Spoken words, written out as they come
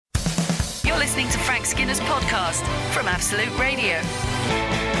listening to Frank Skinner's podcast from Absolute Radio.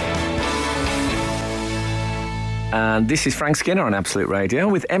 And this is Frank Skinner on Absolute Radio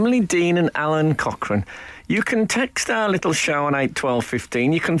with Emily Dean and Alan Cochrane. You can text our little show on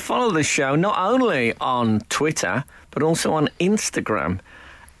 81215. You can follow the show not only on Twitter, but also on Instagram.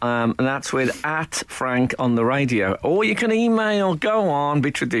 And that's with @Frank on the radio. Or you can email, go on,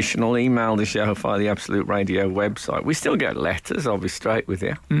 be traditional, email the show via the Absolute Radio website. We still get letters, I'll be straight with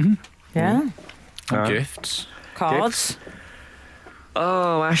you. Mm-hmm. Yeah. Gifts. Cards.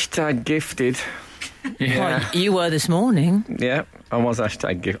 Oh, hashtag gifted. Yeah. Well, you were this morning. Yeah, I'm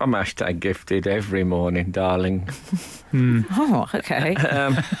hashtag gifted every morning, darling. Oh, okay.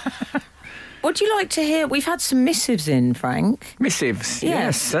 Would you like to hear? We've had some missives in, Frank. Missives,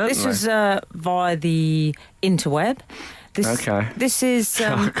 yes, certainly. This was via the interweb. This is...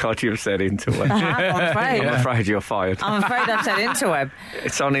 oh, God, you've said interweb. I'm afraid. I'm afraid you're fired. I'm afraid I've said interweb.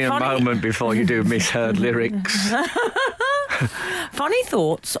 It's only a moment before you do misheard lyrics. Funny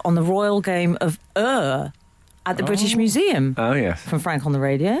thoughts on the royal game of at the British Museum. Oh, yes. From Frank on the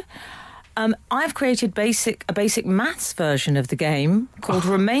radio. I've created a basic maths version of the game called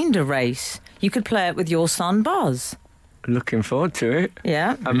Remainder Race. You could play it with your son, Buzz. Looking forward to it.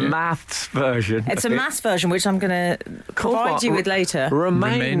 Yeah. A maths version. It's a maths version, which I'm going to provide you with later.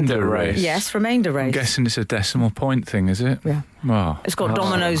 Remainder Race. Yes, Remainder Race. I'm guessing it's a decimal point thing, is it? Yeah. Oh. It's got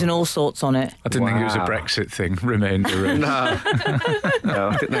dominoes and all sorts on it. I didn't think it was a Brexit thing, Remainder Race. No,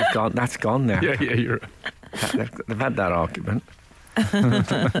 I think that's gone now. Yeah, you're right. They've had that argument.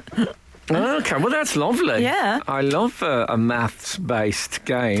 Okay, well, that's lovely. Yeah. I love a maths-based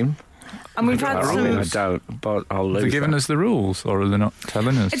game. And we've had some... I don't, but I'll lose. Are they giving us the rules, or are they not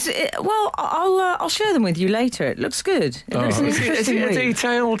telling us? I'll share them with you later. It looks good. It looks an Is interesting it a read.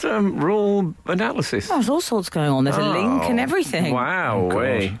 detailed rule analysis? Oh, there's all sorts going on. There's a link and everything. Wow,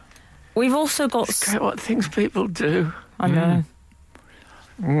 We've also got... What things people do. I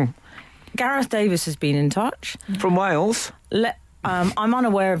know. Gareth Davis has been in touch. From Wales? I'm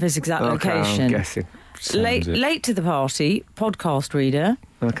unaware of his exact location. I'm guessing. Late to the party, podcast reader.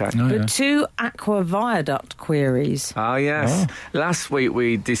 Okay. But 2 Aqua Viaduct queries. Oh, yes. Last week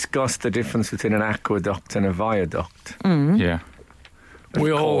we discussed the difference between an aqueduct and a viaduct. Yeah.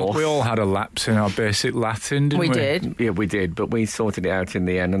 We all had a lapse in our basic Latin, didn't we? We did. Yeah, we did, but we sorted it out in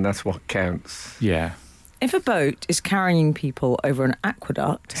the end, and that's what counts. Yeah. If a boat is carrying people over an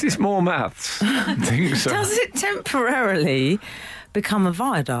aqueduct... Is this more maths? I think so. Does it temporarily become a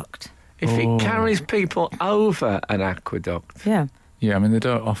viaduct? If it carries people over an aqueduct. Yeah. Yeah, I mean, they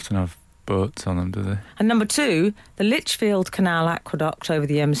don't often have boats on them, do they? And number 2, the Lichfield Canal aqueduct over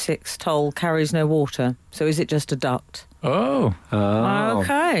the M6 toll carries no water. So is it just a duct? Oh.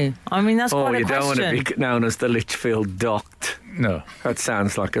 Okay. I mean, that's quite a question. You don't want to be known as the Lichfield Duct. No. That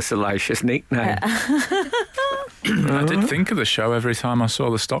sounds like a salacious nickname. I did think of the show every time I saw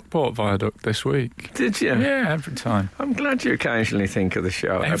the Stockport Viaduct this week. Did you? Yeah, every time. I'm glad you occasionally think of the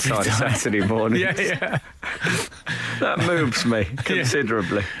show outside of Saturday morning. Yeah. That moves me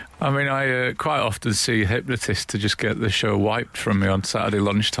considerably. I mean, I quite often see hypnotists to just get the show wiped from me on Saturday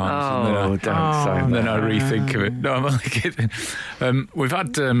lunchtimes. Don't say that. And then I rethink of it. No, I'm only kidding. We've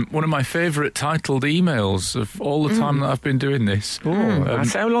had one of my favourite titled emails of all the time that I've been doing this.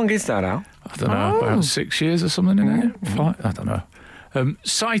 How long is that, Al? I don't know, about 6 years or something in it. I don't know.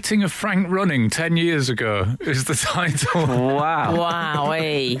 Sighting of Frank running 10 years ago is the title. Wow.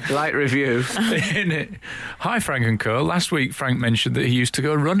 Wowee. Light review. In it. Hi, Frank and Co. Last week, Frank mentioned that he used to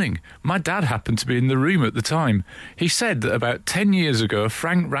go running. My dad happened to be in the room at the time. He said that about 10 years ago,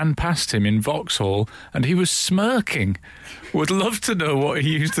 Frank ran past him in Vauxhall and he was smirking. Would love to know what he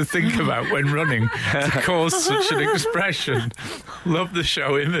used to think about when running to cause such an expression. Love the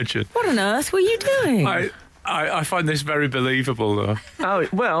show, Imogen. What on earth were you doing? I find this very believable, though. Oh,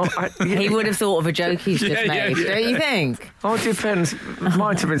 well... He would have thought of a joke he's just made, don't you think? Oh, it depends. It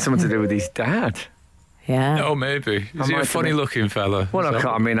might have been something to do with his dad. Yeah. Oh, maybe. Is he a funny-looking fella? Well,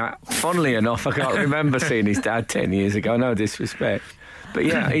 funnily enough, I can't remember seeing his dad 10 years ago. No disrespect. But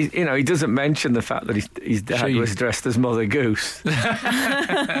yeah, he doesn't mention the fact that his dad was dressed as Mother Goose.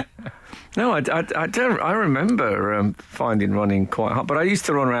 No, I don't. I remember finding running quite hard, but I used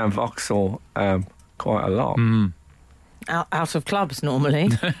to run around Vauxhall quite a lot. Out of clubs normally.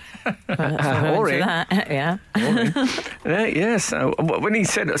 Or in. Yeah. Yeah, so when he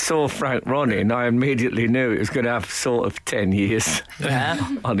said I saw Frank running, I immediately knew it was going to have sort of 10 years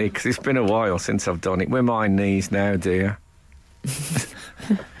on it, because it's been a while since I've done it. We're my knees now, dear.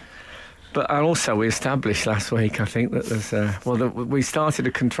 But also we established last week, I think, that there's we started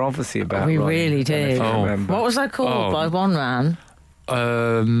a controversy about We running. really did. What was I called by one man?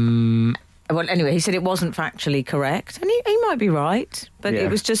 Well, anyway, he said it wasn't factually correct, and he might be right, but Yeah. it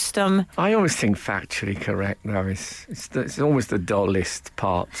was just... I always think factually correct, though. It's always the dullest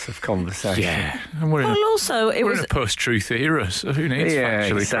parts of conversation. Yeah. And we're Well, also, it in was... a post-truth era, so who needs Yeah,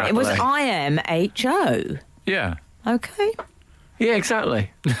 factually exactly. It was IMHO. Yeah. Okay. Yeah,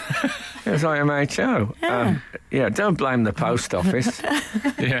 exactly. It was IMHO. Don't blame the post office.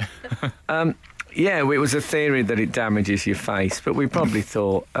 Yeah. Yeah, it was a theory that it damages your face, but we probably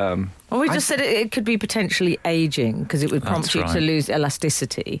thought... Well, we just said it could be potentially ageing because it would prompt That's you right. to lose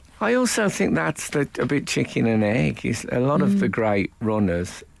elasticity. I also think that's a bit chicken and egg. Is a lot of the great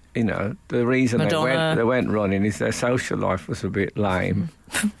runners, the reason Madonna. they went running is their social life was a bit lame,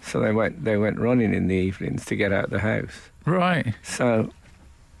 so they went running in the evenings to get out of the house. Right. So,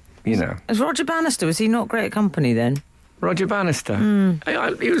 As Roger Bannister, was he not great company then? Roger Bannister,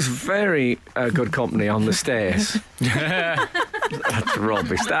 he was very good company on the stairs. That's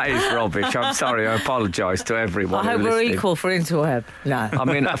rubbish. That is rubbish. I'm sorry. I apologise to everyone. I hope who we're listened. equal for Interweb. No. I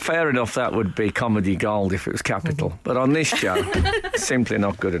mean, fair enough, that would be comedy gold if it was capital. But on this show, simply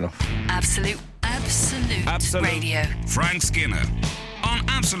not good enough. Absolute Radio. Frank Skinner on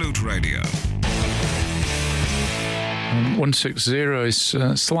Absolute Radio. 160 is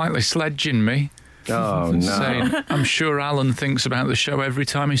slightly sledging me. Oh, no. Saying, I'm sure Alun thinks about the show every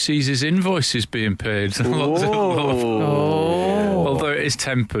time he sees his invoices being paid. Lots of love. Although it is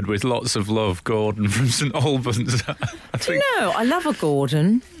tempered with lots of love, Gordon from St Albans. Do you know, I love a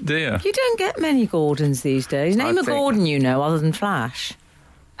Gordon. Dear. You don't get many Gordons these days. Name a think- Gordon other than Flash.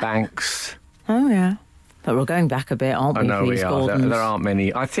 Banks. Oh, yeah. But we're going back a bit, aren't we, I know for we these are. Gordons? There aren't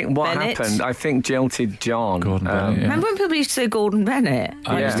many. I think what Bennett. happened, I think Jilted John. Gordon Bennett, yeah. Remember when people used to say Gordon Bennett?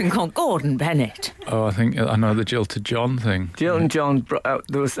 I Yeah. used to call Gordon Bennett. Oh, I think I know the Jilted John thing. Jilted John,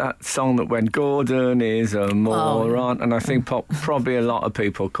 there was that song that went, Gordon is a moron. And I think probably a lot of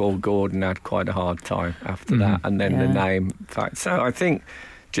people called Gordon had quite a hard time after that. And then the name. In fact, so I think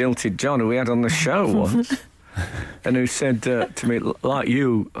Jilted John, who we had on the show once, and who said to me, like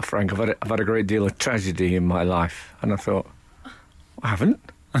you, Frank, I've had a great deal of tragedy in my life. And I thought, I haven't.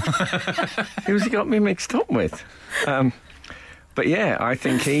 Who's he got me mixed up with? But yeah, I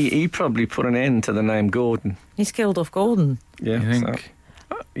think he probably put an end to the name Gordon. He's killed off Gordon. Yeah, You think?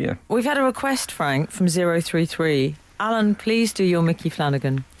 yeah. We've had a request, Frank, from 033. Alan, please do your Mickey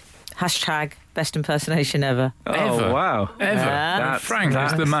Flanagan. Hashtag best impersonation ever. Oh, Ever. wow. Ever. Yeah. Frank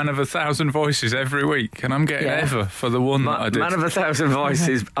is the man of 1,000 voices every week, and I'm getting Yeah. ever for the one that I did. Man of 1,000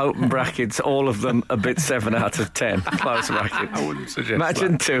 voices, open brackets, all of them a bit 7 out of 10, close brackets. I wouldn't suggest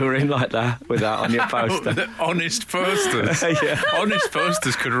Imagine touring like that with that on your poster. that. Honest posters. Yeah. Honest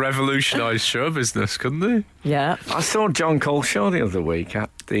posters could revolutionise show business, couldn't they? Yeah. I saw John Coleshaw the other week at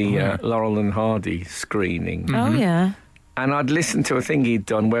the yeah. Laurel and Hardy screening. Oh, yeah. And I'd listened to a thing he'd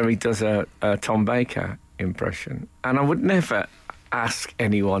done where he does a Tom Baker impression. And I would never ask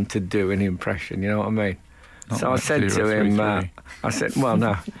anyone to do an impression, you know what I mean? Not So I like said to him, 033. I said, well,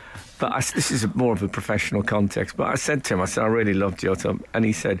 no. But this is more of a professional context. But I said to him, I said, I really loved your Tom. And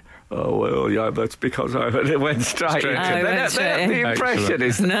he said, oh, well, yeah, that's because it went straight into Oh, it went straight in. the impression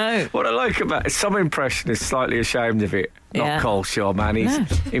is... No. What I like about it, some impressionists slightly ashamed of it. Not Yeah. Coleshaw, man. He's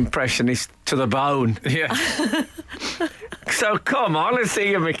impressionist to the bone. Yeah. So come on, let's see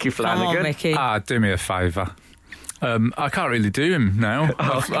you, Mickey Come Flanagan. on, Mickey. Do me a favour. I can't really do him now.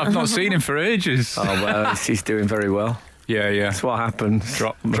 I've not seen him for ages. Oh, well, he's doing very well. Yeah. That's what happens.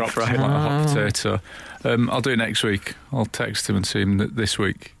 Dropped I'm like afraid. a hot potato. I'll do it next week. I'll text him and see him this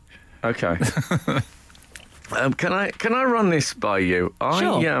week. Okay. Can I run this by you?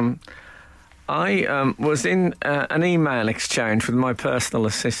 Sure. I was in an email exchange with my personal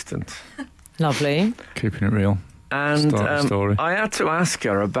assistant. Lovely. Keeping it real. And Start the story. I had to ask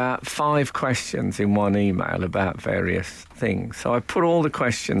her about 5 questions in one email about various things. So I put all the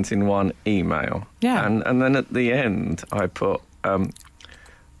questions in one email. Yeah. And then at the end, I put,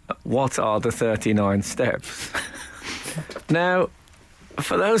 what are the 39 steps? Now,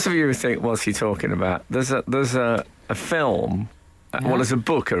 for those of you who think, what's he talking about? There's a film, well, there's a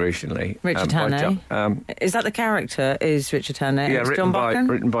book originally. Richard by Hannay. Is that the character? Is Richard Hannay? Yeah, It's written John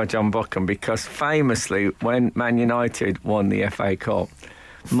Buchan? by John Buchan, because famously when Man United won the FA Cup,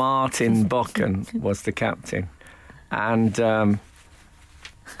 Martin Buchan was the captain, and John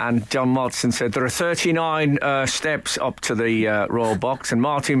Motson said there are 39 steps up to the Royal Box, and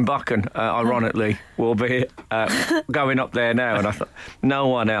Martin Buchan, ironically, will be going up there now. And I thought, no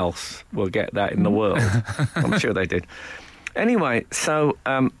one else will get that in the world. I'm sure they did. Anyway, so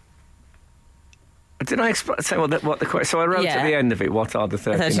did I say what the question? So I wrote at the end of it, what are the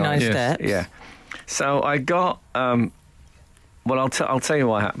 39 39 Yes. steps. Yeah. So I got Well, I'll tell you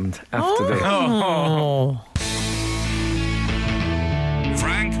what happened after this. Oh.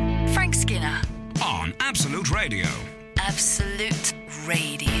 Frank Skinner. on Absolute Radio. Absolute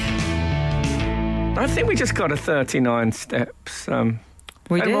Radio. I think we just got a 39 steps.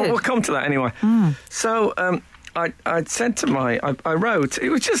 We did. We'll come to that anyway. So I said to I wrote, it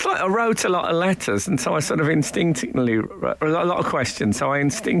was just like I wrote a lot of letters, and so I sort of instinctively wrote a lot of questions, so I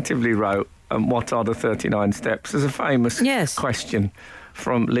instinctively wrote what are the 39 steps? As a famous question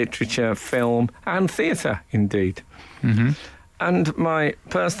from literature, film and theatre, indeed. Mm-hmm. And my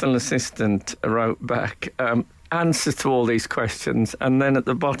personal assistant wrote back answers to all these questions, and then at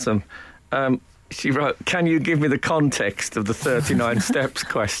the bottom she wrote, "Can you give me the context of the 39 steps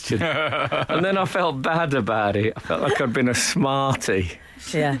question?" And then I felt bad about it. I felt like I'd been a smarty.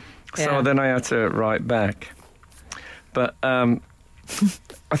 Yeah. So then I had to write back. But I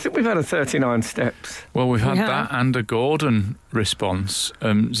think we've had a 39 steps. Well, we've had that and a Gordon response.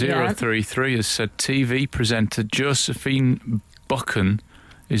 033 has said TV presenter Josephine Buchan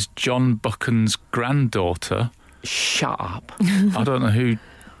is John Buchan's granddaughter. Shut up. I don't know who...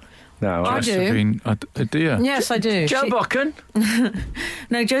 No, I Josephine, do you? Yes, I do. Joe Buchan?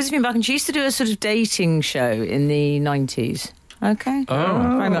 No, Josephine Buchan. She used to do a sort of dating show in the 90s. Okay.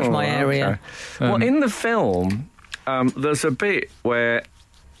 Oh. Very much my area. Okay. Well, in the film, there's a bit where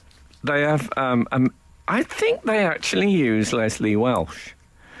they have... I think they actually use Leslie Welsh.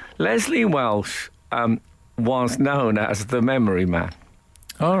 Leslie Welsh was known as the Memory Man.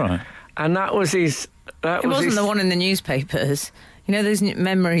 All right. And that was his... It wasn't the one in the newspapers. You know those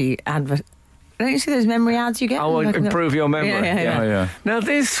memory adverts? Don't you see those memory ads you get? Oh, improve your memory. Yeah. Oh, yeah. Now,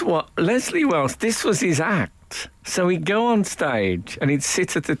 Leslie Welsh, this was his act. So he'd go on stage and he'd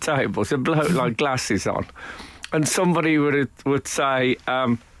sit at the table, so bloke like glasses on, and somebody would say,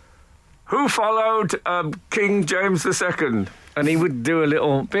 "Who followed King James II?" And he would do a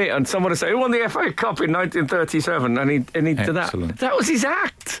little bit, and someone would say, "Who won the FA Cup in 1937?" And he'd do that. Excellent. That was his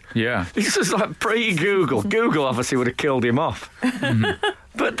act. Yeah. This was like pre-Google. Google obviously would have killed him off.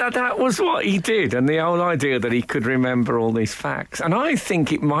 But that was what he did, and the whole idea that he could remember all these facts. And I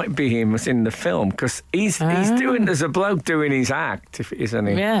think it might be him as in the film, because he's doing, there's a bloke doing his act, isn't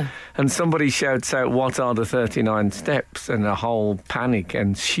he? Yeah. And somebody shouts out, "What are the 39 steps?" And a whole panic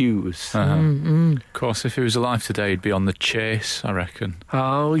ensues. Of course, if he was alive today, he'd be on the chase, I reckon.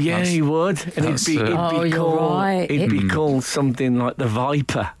 Oh, yeah, he would. And it'd be called something like the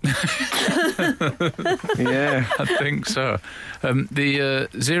Viper. Yeah. I think so. The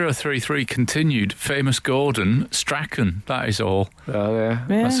 033 continued. Famous Gordon Strachan. That is all. Oh, yeah.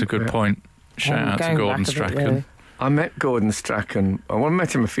 That's a good point. Shout out to Gordon Strachan. I met Gordon Strachan. I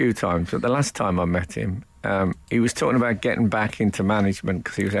met him a few times, but the last time I met him, he was talking about getting back into management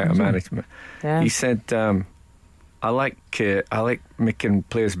because he was out of management. Yeah. He said, I like making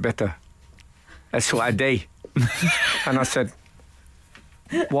players better. That's what I do." And I said,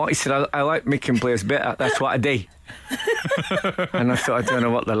 "What?" He said, I like making players better. That's what I do." And I thought, I don't know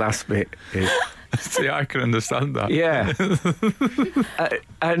what the last bit is. See, I can understand that. Yeah.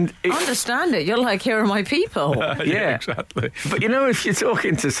 Understand it. You're like, here are my people. Yeah, exactly. But you know, if you're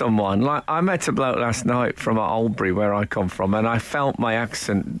talking to someone, like I met a bloke last night from Albury, where I come from, and I felt my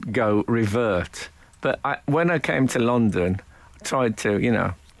accent go revert. But when I came to London, I tried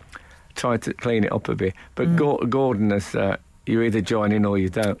to clean it up a bit. But Gordon is, you either join in or you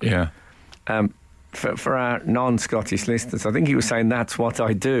don't. Yeah. For our non-Scottish listeners, I think he was saying that's what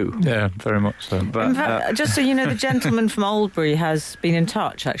I do. Yeah, very much so. But In fact, just so you know, the gentleman from Albury has been in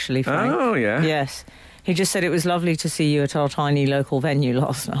touch, actually, Frank. Oh, yeah? Yes. He just said it was lovely to see you at our tiny local venue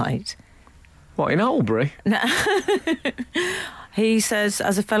last night. What, in Albury? He says,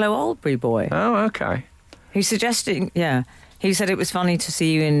 as a fellow Albury boy. Oh, okay. He's suggesting, he said it was funny to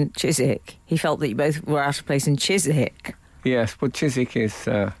see you in Chiswick. He felt that you both were out of place in Chiswick. Yes, but Chiswick is...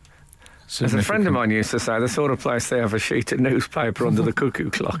 as a friend of mine used to say, the sort of place they have a sheet of newspaper under the cuckoo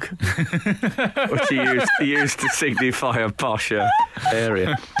clock, which he used to signify a posher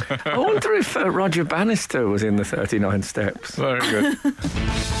area. I wonder if Roger Bannister was in the 39 steps. Very good.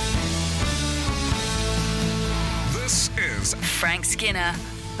 This is Frank Skinner,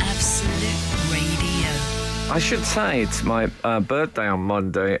 Absolute Radio. I should say it's my birthday on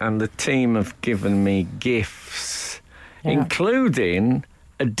Monday, and the team have given me gifts, including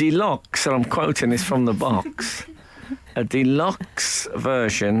a deluxe, and I'm quoting this from the box, a deluxe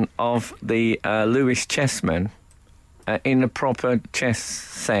version of the Lewis Chessmen in a proper chess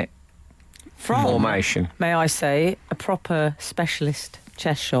set formation. May I say, a proper specialist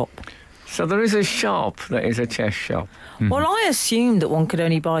chess shop. So there is a shop that is a chess shop. Well, I assumed that one could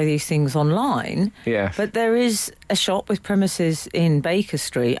only buy these things online. Yes. But there is a shop with premises in Baker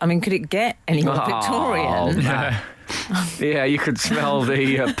Street. I mean, could it get any more Victorian? Man. Yeah, you could smell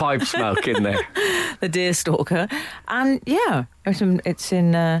the pipe smoke in there. The deerstalker. And, yeah, it's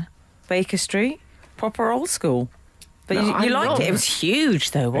in Baker Street. Proper old school. But No, you I liked love it. It was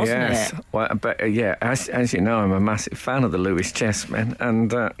huge, though, wasn't Yes. it? Well, but as you know, I'm a massive fan of the Lewis Chessmen,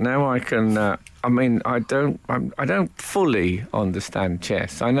 and now I can. I don't fully understand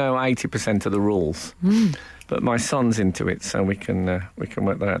chess. I know 80% of the rules, but my son's into it, so we can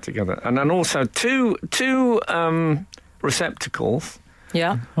work that out together. And then also two receptacles.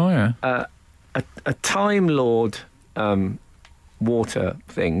 Yeah. Oh, yeah. A Time Lord water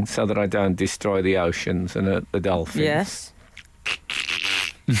thing, so that I don't destroy the oceans and the dolphins. Yes.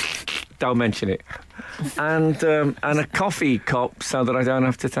 Don't mention it. And a coffee cup, so that I don't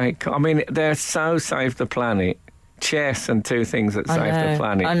have to take. I mean, they're so save the planet. Chess and two things that save the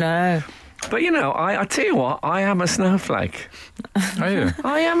planet. I know. But I tell you what, I am a snowflake. Oh, yeah.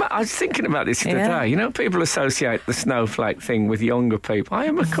 I was thinking about this the other day. You know, people associate the snowflake thing with younger people. I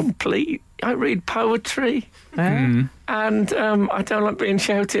am a complete. I read poetry. And I don't like being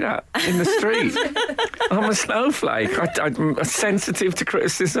shouted at in the street. I'm a snowflake. I'm sensitive to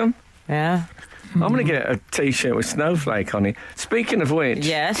criticism. Yeah. I'm going to get a T-shirt with snowflake on it. Speaking of which,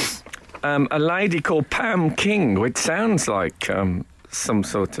 Yes. a lady called Pam King, which sounds like some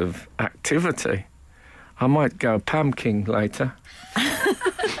sort of activity. I might go Pam King later.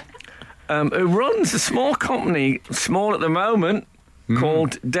 Who runs a small company, small at the moment,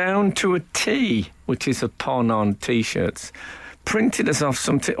 called Down to a T, which is a pun on T-shirts. Printed us off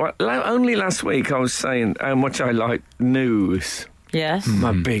some... only last week I was saying how much I like news. Yes. I'm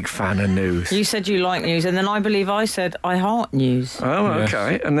a big fan of news. You said you like news, and then I believe I said I heart news. Oh, Yes.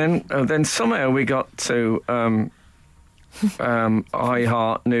 okay. And then somehow we got to I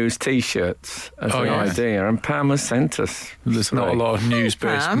Heart News T-shirts as an yes. idea, and Pam has sent us. There's not a lot of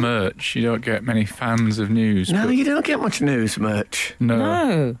news-based Pam. merch. You don't get many fans of news. No, but you don't get much news merch.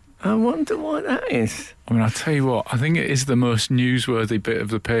 No. I wonder why that is. I mean, I'll tell you what, I think it is the most newsworthy bit of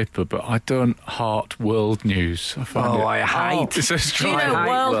the paper, but I don't heart world news. I find it... I hate. It's a Do you struggle. know, hate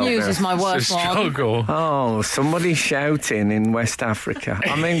world world news news. is my It's a worst one. struggle. Oh, somebody shouting in West Africa.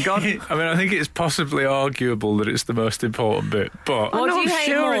 I mean, God. I mean, I think it's possibly arguable that it's the most important bit, but... What no, do you I'm hate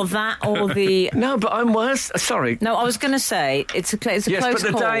sure more, that or the... No, but I'm worse. Sorry. No, I was going to say, it's a Yes, close but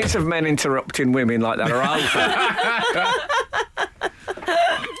the call. days of men interrupting women like that are over.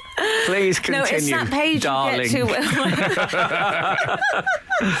 Please continue, No, it's that page darling. you get to...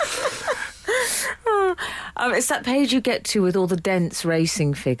 it's that page you get to with all the dense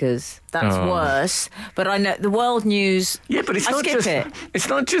racing figures. That's worse. But I know the world news... Yeah, but it's I not skip just it. it's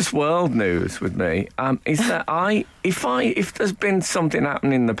not just world news with me. Is that if there's been something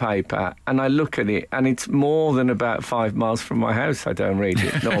happening in the paper and I look at it and it's more than about 5 miles from my house, I don't read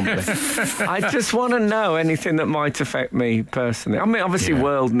it normally. I just want to know anything that might affect me personally. I mean, obviously,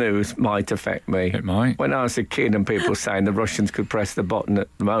 world news might affect me. It might. When I was a kid and people saying the Russians could press the button at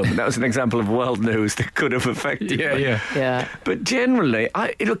the moment, that was an example of world news that could have affected me. Yeah. But generally,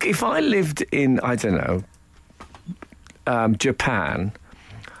 look, if I lived in, I don't know, Japan,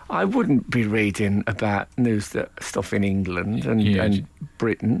 I wouldn't be reading about stuff in England and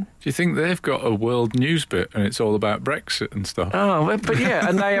Britain. Do you think they've got a world news bit and it's all about Brexit and stuff? Oh, but yeah,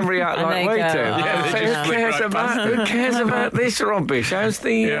 and they react And like they we go, do. Yeah, they So just flick right past who cares about this rubbish? How's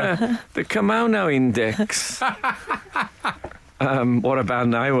the kimono index? What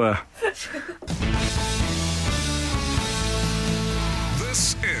about they were?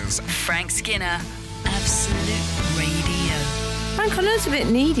 This is Frank Skinner, Absolute Radio. Frank, I know it's a bit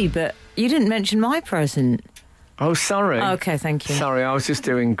needy, but you didn't mention my present. Oh, sorry. Okay, thank you. Sorry, I was just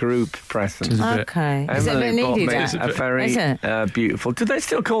doing group presents. Okay. Is it a bit Emily bought needy, me that? a very Is it? beautiful... Do they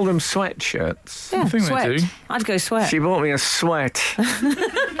still call them sweatshirts? Yeah, I think they sweat. do. I'd go sweat. She bought me a sweat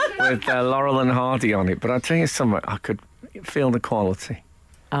with Laurel and Hardy on it, but I'll tell you something, I could feel the quality.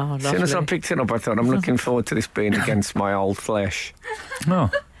 Oh, lovely. As soon as I picked it up, I thought, I'm looking forward to this being against my old flesh. Oh.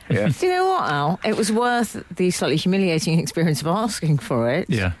 Yeah. Do you know what, Al? It was worth the slightly humiliating experience of asking for it.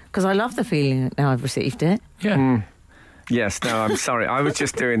 Yeah. Because I love the feeling that now I've received it. Yeah. Yes, no, I'm sorry. I was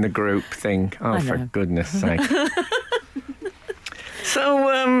just doing the group thing. Oh, I for know. goodness sake.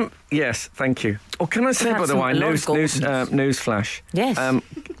 So, yes, thank you. Oh, can I say, We've had by the way, a lot of news flash. Yes.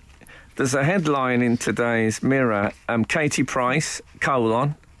 There's a headline in today's Mirror, Katie Price, :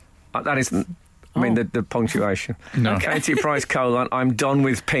 that isn't, I mean, the punctuation. No. Katie Price, : I'm done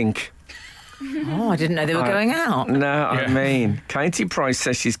with pink. Oh, I didn't know they were going out. No, Yeah. I mean, Katie Price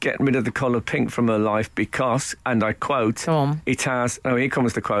says she's getting rid of the colour pink from her life because, and I quote, Go on. it has, oh, here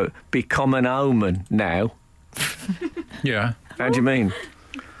comes the quote, become an omen now. Yeah. How do you mean?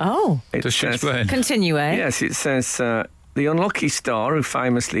 Oh, It Does she says- explain? Yes, continue, it says the unlucky star who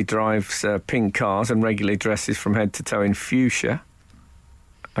famously drives pink cars and regularly dresses from head to toe in fuchsia,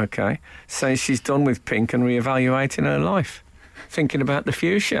 okay, says she's done with pink and reevaluating her life, thinking about the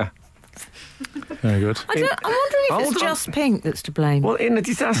fuchsia. Very good. I'm wondering if Hold it's on. just pink that's to blame. Well, in a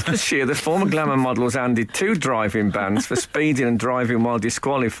disastrous year, the former glamour model was handed 2 driving bans for speeding and driving while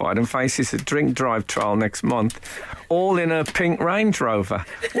disqualified and faces a drink drive trial next month, all in a pink Range Rover.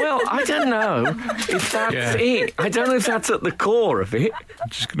 Well, I don't know if that's Yeah. it. I don't know if that's at the core of it. I'm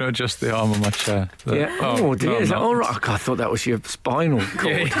just going to adjust the arm on my chair. Yeah. Oh, dear. no, Is that I'm all not. right? Oh, God, I thought that was your spinal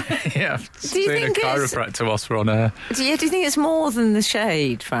cord. Yeah. I've seen a think it's- chiropractor whilst we're on air. Do you think it's more than the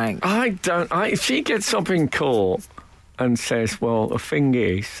shade, Frank? I don't. If she gets up in court and says, "Well, the thing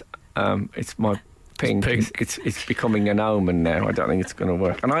is, it's my pink. pink. It's becoming an omen now," I don't think it's going to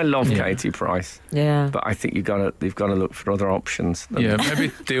work. And I love Katie Price, Yeah. but I think you've got to look for other options. Yeah,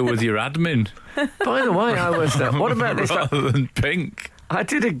 maybe deal with your admin By the way, I was. What about this? rather than pink. I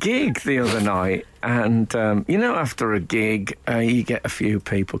did a gig the other night, and after a gig, you get a few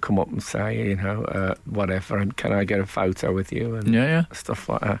people come up and say, whatever, and can I get a photo with you? And Yeah. stuff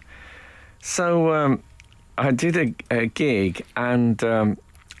like that. So I did a gig, and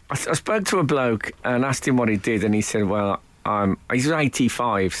I spoke to a bloke and asked him what he did, and he said, "Well, he's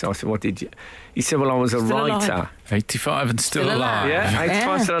 85." So I said, "What did you?" He said, "Well, I was a Still alive. writer." 85 and still Still alive. alive. Yeah,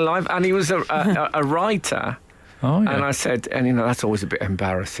 85 still alive, and he was a writer. Oh, yeah. And I said, and that's always a bit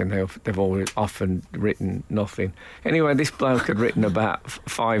embarrassing. They've always often written nothing. Anyway, this bloke had written about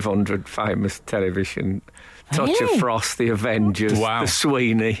 500 famous television. Touch of Really? Frost, The Avengers, Wow. The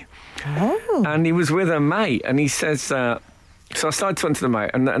Sweeney. Oh. And he was with a mate, and he says, so I started talking to the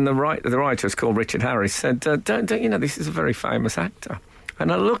mate, and the writer was called Richard Harris, said, don't you know, this is a very famous actor.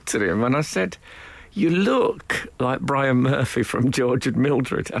 And I looked at him and I said, "You look like Brian Murphy from George and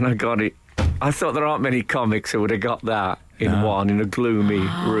Mildred." And I got it. I thought there aren't many comics who would have got that in a gloomy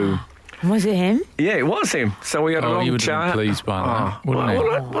room. Was it him? Yeah, it was him. So we had a Oh, long you would have chat. been pleased by that, wouldn't you?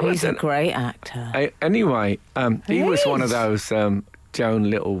 well, He's a listen, great actor. anyway, he was one of is. those Joan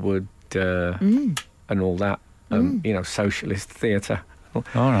Littlewood and all that, socialist theatre. All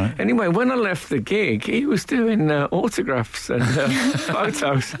right. Anyway, when I left the gig, he was doing autographs and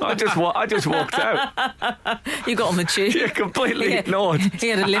photos. I just walked out. You got on the tube. Yeah, completely Yeah. ignored. He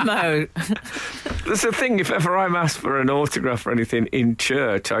had a limo. There's a thing, if ever I'm asked for an autograph or anything in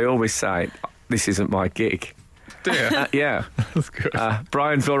church, I always say, "This isn't my gig." Dear. Yeah. That's good.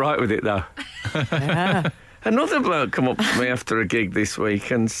 Brian's all right with it, though. Yeah. Another bloke come up to me after a gig this week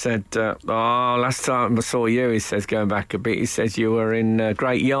and said, last time I saw you, he says, going back a bit, he says you were in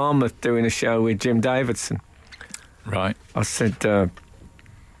Great Yarmouth doing a show with Jim Davidson. Right. I said,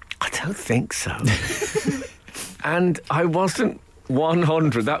 I don't think so. And I wasn't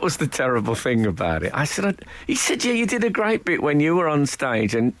 100. That was the terrible thing about it. I said, he said, yeah, you did a great bit when you were on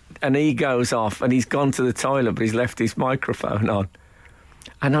stage, and he goes off and he's gone to the toilet, but he's left his microphone on.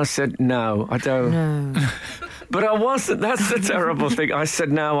 And I said, no, I don't. No. But I wasn't. That's the terrible thing. I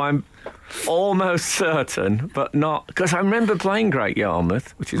said, no, I'm almost certain, but not. Because I remember playing Great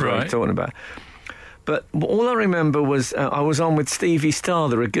Yarmouth, which is what I'm Right. talking about. But all I remember was I was on with Stevie Starr,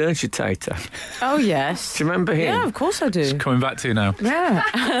 the regurgitator. Oh, yes. Do you remember him? Yeah, of course I do. Coming back to you now. Yeah.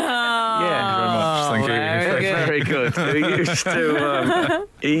 Yeah. Thank you very much. Very good. Very good.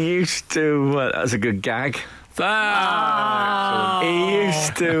 He used to, that's a good gag. He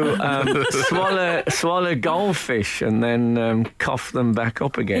used to swallow goldfish and then cough them back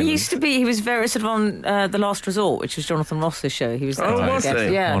up again. He was very sort of on The Last Resort, which was Jonathan Ross's show. He was there. Oh, I was guess.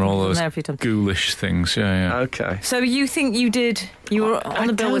 he? Yeah. On all he was those there a few times. ghoulish things. Yeah. Okay. So you think you were on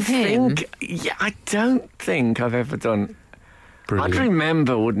the bill with him? I don't think I've ever done. Brilliant. I'd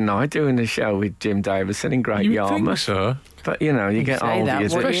remember, wouldn't I, doing a show with Jim Davidson in Great You would think Yarmouth. so. But, you get say older. that, You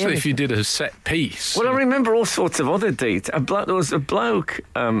do. what- Especially if you did a set piece. Well, I remember all sorts of other details. There was a bloke,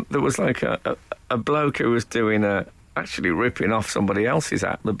 there was like a bloke who was doing actually ripping off somebody else's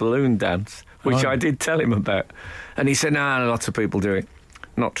act, the balloon dance, which Oh. I did tell him about. And he said, no, lots of people do it.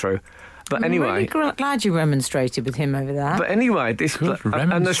 Not true. But I'm anyway... really glad you remonstrated with him over that. But anyway, and the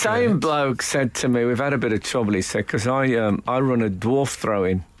remonstrate. same bloke said to me, we've had a bit of trouble, he said, because I run a dwarf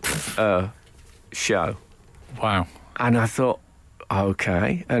throwing show. Wow. And I thought,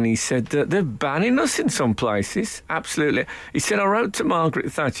 Okay. And he said that they're banning us in some places. Absolutely. He said, I wrote to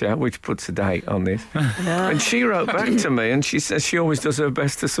Margaret Thatcher, which puts a date on this. And she wrote back to me and she says she always does her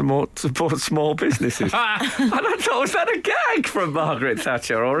best to support small businesses. And I thought, was that a gag from Margaret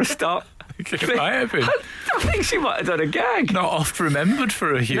Thatcher or a start? It might have been. I think she might have done a gag. Not oft remembered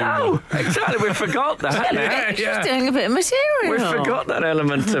for a humour. No, exactly. We forgot that. now. She's doing a bit of material. We forgot that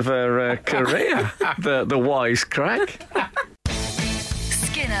element of her career, the wise crack.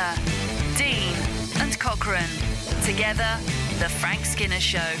 Skinner, Dean, and Cochrane. Together, The Frank Skinner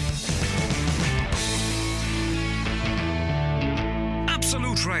Show.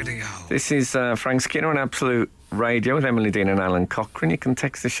 Absolute Radio. This is Frank Skinner on Absolute Radio with Emily Dean and Alan Cochrane. You can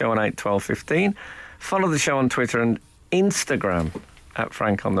text the show on 81215. Follow the show on Twitter and Instagram at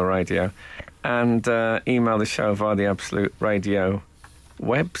Frank on the Radio. And email the show via the Absolute Radio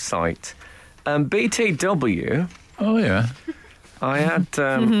website. BTW. Oh, yeah. I had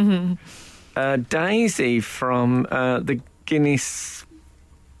Daisy from the Guinness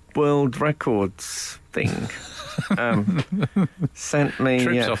World Records thing. Sent me...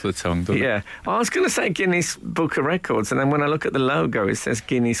 Trips off the tongue, doesn't it? Yeah. I was going to say Guinness Book of Records, and then when I look at the logo, it says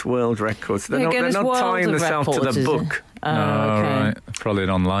Guinness World Records. They're Guinness not World tying of themselves to Records, the is book. Oh, Oh, okay. right. Probably an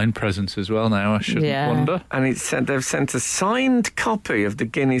online presence as well now, I shouldn't wonder. And it said they've sent a signed copy of the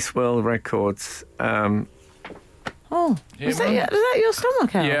Guinness World Records. Oh, Yeah, is that your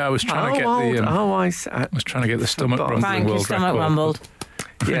stomach out? Yeah, I was trying to get I was trying to get the stomach Frank, rumbling Frank, your world stomach record. rumbled.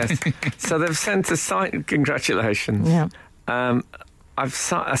 Yes. So they've sent a signed... Congratulations. Yeah. I've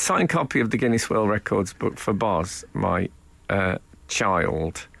a signed copy of the Guinness World Records book for Boz, my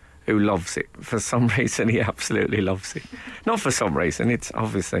child, who loves it. For some reason, he absolutely loves it. Not for some reason. It's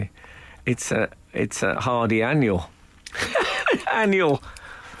obviously... It's a hardy annual. Annual.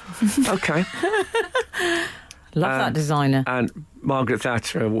 Okay. Love that designer. And Margaret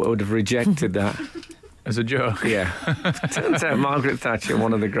Thatcher would have rejected that. As a joke. Yeah. Turns out Margaret Thatcher,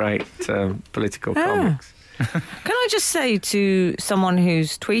 one of the great political comics. Can I just say to someone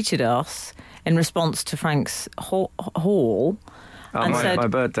who's tweeted us in response to Frank's haul and said, my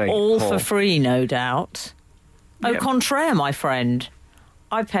birthday all haul. for free, no doubt. Au Yep. contraire, my friend.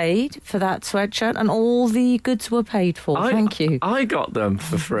 I paid for that sweatshirt and all the goods were paid for. Thank you. I got them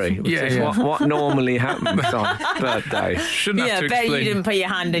for free, which Yeah, is yeah. what normally happens on birthdays. Shouldn't have to bet explain. you didn't put your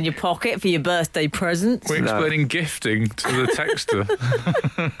hand in your pocket for your birthday present. We're explaining gifting to the texter.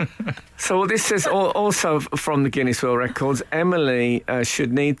 So this is also from the Guinness World Records. Emily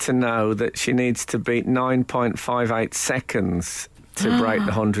should need to know that she needs to beat 9.58 seconds to break the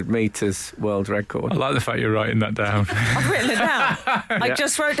 100 metres world record. I like the fact you're writing that down. I've written it down. I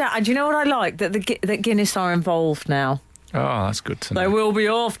just wrote down. And do you know what I like? That that Guinness are involved now. Oh, that's good to know. They will be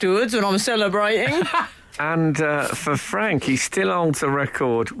afterwards when I'm celebrating. And for Frank, he still holds a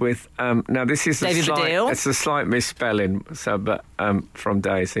record with... now, this is David Baddiel. It's a slight misspelling, but from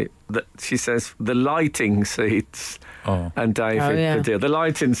Daisy. She says, the lighting seeds... Oh. And David Baddiel. The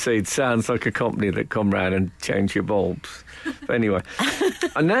lighting seeds sounds like a company that come round and change your bulbs. But anyway.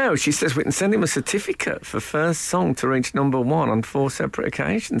 And now she says we can send him a certificate for first song to reach number 1 on 4 separate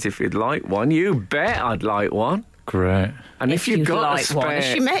occasions if you'd like one. You bet I'd like one. Great. And if you've got a spare... Has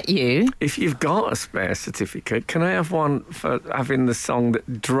she met you? If you've got a spare certificate, can I have one for having the song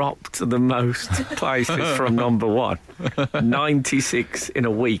that dropped the most places from number 1? 96 in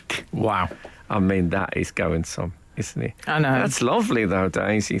a week. Wow. I mean, that is going some, isn't it? I know. That's lovely, though,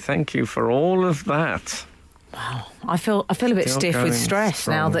 Daisy. Thank you for all of that. Wow. I feel a bit Still stiff with going stress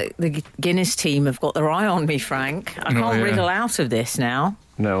strong. now that the Guinness team have got their eye on me, Frank. I can't yeah. wriggle out of this now.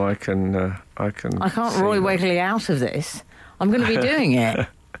 No, I can. I can't see Roy that. Wegley out of this. I'm going to be doing it.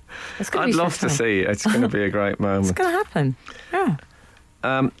 It's gonna I'd be love so to fun. see it. It's going to be a great It's moment. going to happen.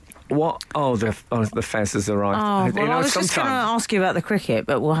 Yeah. What? Oh, the Fez has arrived. Oh, You well, know, I was just going to sometimes- ask you about the cricket,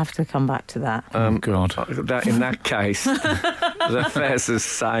 but we'll have to come back to that. God. in that case, the Fez has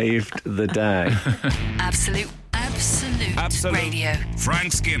saved the day. Absolute Radio.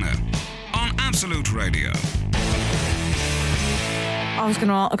 Frank Skinner on Absolute Radio. I was going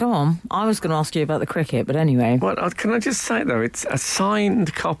to go on. I was going to ask you about the cricket, but anyway. Well, can I just say, though, it's a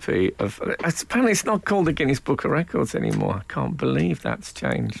signed copy of... Apparently it's not called the Guinness Book of Records anymore. I can't believe that's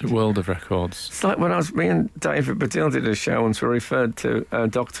changed. The world of records. It's like when me and David Baddiel did a show once, we referred to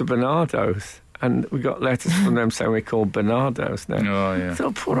Dr. Bernardo's, and we got letters from them saying we're called Bernardo's now. Oh, yeah.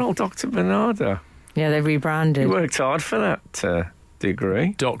 So poor old Dr. Bernardo. Yeah, they He rebranded. worked hard for that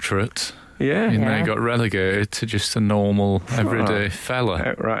degree. Doctorate. Yeah. And then he got relegated to just a normal, everyday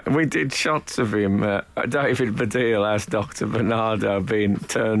fella. Right. We did shots of him, David Baddiel as Dr. Bernardo being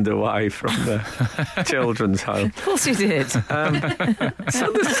turned away from the children's home. Of course you did. So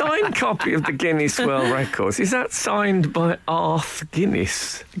the signed copy of the Guinness World Records, is that signed by Arth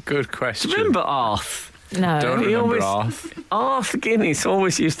Guinness? Good question. Remember Arth? No. Don't He remember always- Arth. Arth Guinness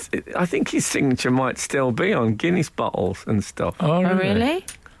always used to, I think his signature might still be on Guinness bottles and stuff. Oh, Oh, really?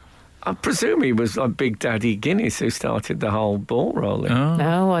 I presume he was like Big Daddy Guinness who started the whole ball rolling. Oh.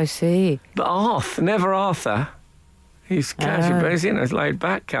 Oh, I see. But Arth, never Arthur. He's casual, but he's, a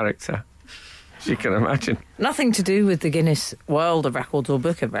laid-back character, as you can imagine. Nothing to do with the Guinness World of Records or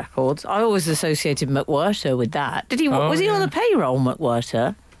Book of Records. I always associated McWhirter with that. Did he? Was he on the payroll,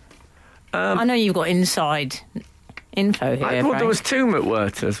 McWhirter? I know you've got inside info here. Well, there Frank. was two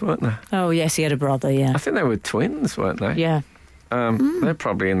McWhirters, weren't there? Oh, yes, he had a brother, yeah. I think they were twins, weren't they? Yeah. They're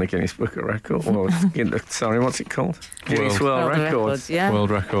probably in the Guinness Book of Records. Well, sorry, what's it called? Guinness World World of Records. yeah. World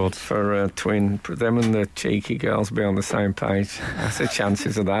record. For twin, them and the cheeky girls be on the same page. That's the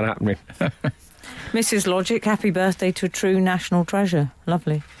chances of that happening. Mrs. Logic, happy birthday to a true national treasure.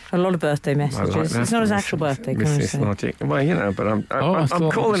 Lovely. A lot of birthday I messages. like that. It's not his actual birthday, can we Mrs. say? Logic. Well, but I'm I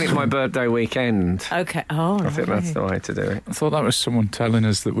thought calling that it was my birthday weekend. Okay. Oh, I think that's the way to do it. I thought that was someone telling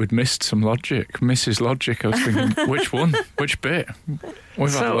us that we'd missed some logic. Mrs. Logic. I was thinking, which one? Which bit?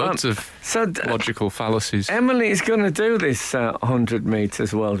 We've had loads of logical fallacies. Emily's going to do this 100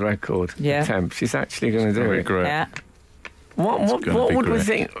 metres world record attempt. She's actually going to do it. Great. Yeah. What would we great.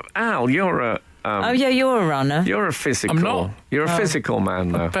 think? Al, you're a... Oh, yeah, you're a runner. You're a physical. I'm not. You're a physical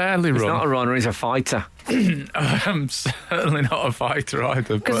man, though. Barely He's run. not a runner. He's a fighter. I'm certainly not a fighter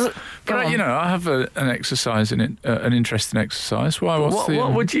either. But go on. you know, I have an exercise in it, an interest in exercise. Why?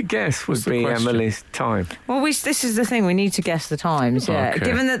 What would you guess would what's the be question? Emily's time? Well, this is the thing. We need to guess the times, yeah. Okay.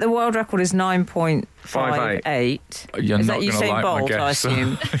 Given that the world record is 9.58. You're is not that going to Usain like Bolt, my I guess.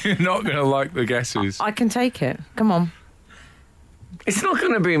 assume? You're not going to like the guesses. I can take it. Come on. It's not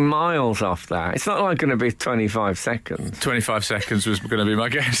going to be miles off that. It's not like going to be 25 seconds. 25 seconds was going to be my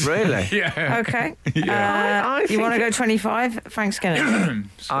guess. Really? Yeah. Okay. I You think want to go 25? Frank Skinner.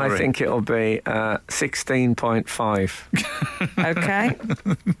 I think it'll be 16.5. Okay.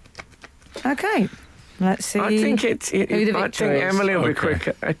 Okay. Let's see. I think who the I victor think is. Emily will be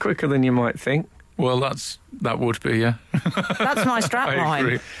Okay. quicker than you might think. Well, that would be, yeah. That's my strap I line.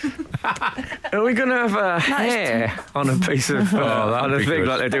 agree. Are we going to have a hair on a piece of that'd on a be thing good.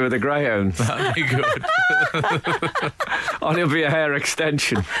 like they do with the greyhounds? That'd be good. Or it'll be a hair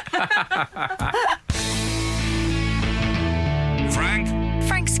extension.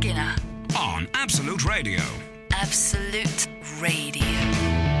 Frank Skinner. on Absolute Radio. Absolute Radio.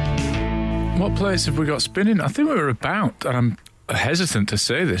 What place have we got spinning? I think we were about, and I'm hesitant to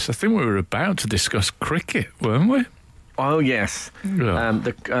say this, I think we were about to discuss cricket, weren't we? Oh, yes. Yeah.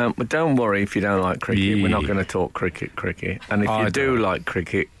 But don't worry if you don't like cricket. Yeah. We're not going to talk cricket. And if I you do don't. like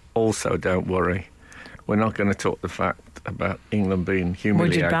cricket, also don't worry. We're not going to talk the fact about England being We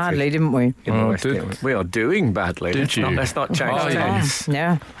humiliated. did badly, didn't we? in the Oh, West did- Indies. We are doing badly. Did you? Let's not change Oh, tense.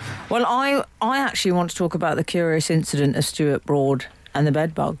 Yeah. Well, I actually want to talk about the curious incident of Stuart Broad and the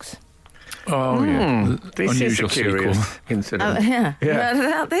bedbugs. Oh, yeah. The This unusual is a curious sequel. incident. Yeah. Yeah. You heard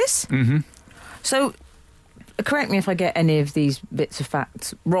about this? Mm-hmm. So, correct me if I get any of these bits of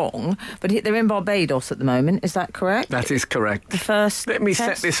facts wrong, but they're in Barbados at the moment. Is that correct? That is correct. The first Let me set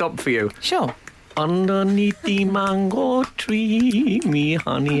test? this up for you. Sure. Underneath the mango tree, me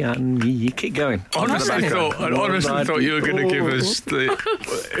honey and me. Keep going. I honestly thought you were going to give us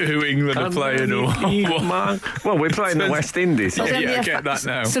who England are playing or what. Well, we're playing the West Indies. Yeah, There'll be I a get that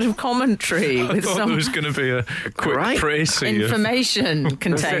now. Sort of commentary I with thought there some was going to be a quick Great précis of information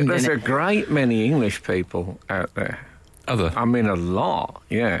contained There's in a it. great many English people out there. other. I mean, a lot,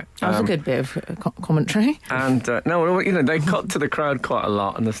 yeah. That was a good bit of commentary. And they cut to the crowd quite a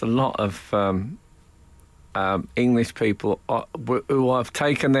lot, and there's a lot of English people who have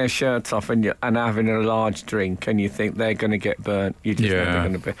taken their shirts off and having a large drink, and you think they're going to get burnt. You're just never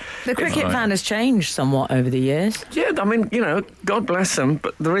going to be. The cricket fan has changed somewhat over the years. Yeah, I mean, God bless them,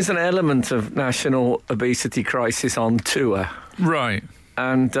 but there is an element of national obesity crisis on tour. Right.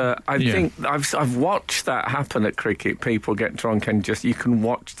 And I think I've watched that happen at cricket. People get drunk and you can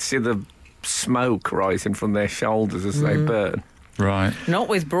see the smoke rising from their shoulders as they burn. Right. Not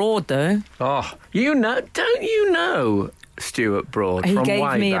with Broad, though. Oh, don't you know Stuart Broad He from gave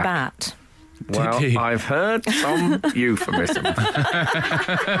way me back? a bat. Well, Did he? I've heard some euphemism.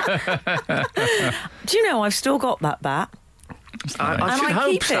 Do you know I've still got that bat? I And should I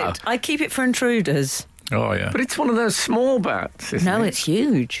hope keep so. it. I keep it for intruders. Oh, yeah. But it's one of those small bats, isn't it? No, it's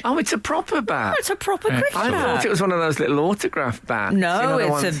huge. Oh, it's a proper bat. It's a proper cricket I bat. thought it was one of those little autograph bats. No, You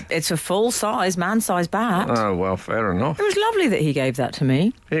know, the it's a full-size, man-size bat. Oh, well, fair enough. It was lovely that he gave that to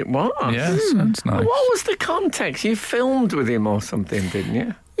me. It was. Yes, that's nice. What was the context? You filmed with him or something, didn't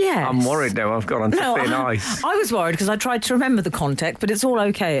you? Yes. I'm worried now. I've got on thin ice. I was worried because I tried to remember the context, but it's all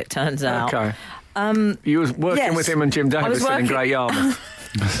okay, it turns out. Okay. You was working yes. with him and Jim Davison in Great Yarmouth.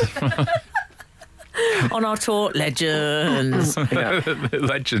 On our tour, Legends. The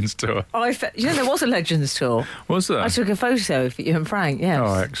Legends tour. There was a Legends tour. Was there? I took a photo for you and Frank, yes.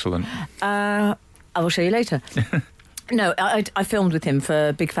 Oh, excellent. I will show you later. No, I filmed with him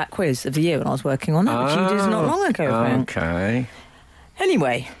for Big Fat Quiz of the Year when I was working on that, which you did not long ago, Frank. Okay.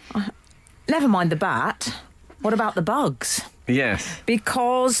 Anyway, never mind the bat. What about the bugs? Yes.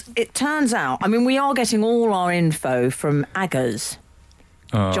 Because it turns out, we are getting all our info from Aggers.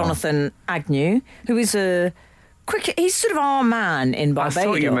 Jonathan Agnew, who is a cricket... He's sort of our man in Barbados. I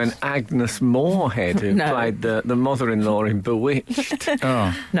thought you meant Agnes Moorehead, who played the mother-in-law in Bewitched.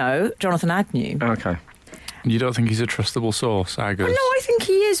 No, Jonathan Agnew. Okay. You don't think he's a trustable source, Aggers? Well, no, I think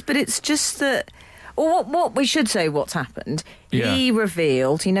he is, but it's just that... Well, what we should say what's happened. Yeah. He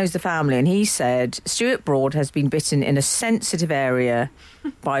revealed, he knows the family, and he said Stuart Broad has been bitten in a sensitive area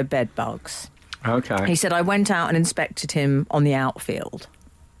by bed bugs. Okay. He said, I went out and inspected him on the outfield.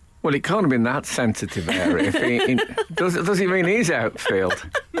 Well, it can't have been that sensitive area. Does he mean his outfield?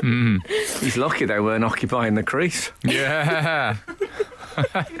 He's lucky they weren't occupying the crease. Yeah.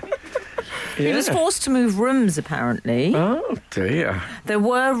 He was forced to move rooms, apparently. Oh, dear. There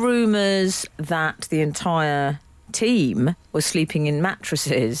were rumours that the entire team was sleeping in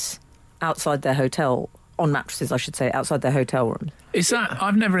mattresses outside their hotel, on mattresses, I should say, outside their hotel rooms. Is that...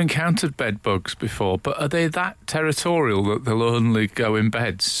 I've never encountered bed bugs before, but are they that territorial that they'll only go in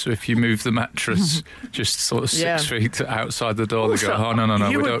beds? So if you move the mattress just sort of 6 feet outside the door, they go, oh, no,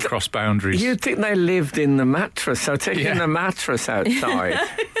 we don't cross boundaries. You'd think they lived in the mattress, so taking the mattress outside...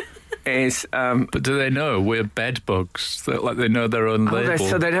 is but do they know we're bed bugs? Like they know their own label.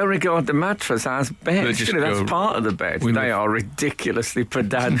 So they don't regard the mattress as bed. Surely that's part of the bed. They are ridiculously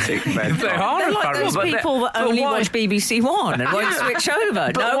pedantic bed. They are. They're like those people that only watch BBC One and won't switch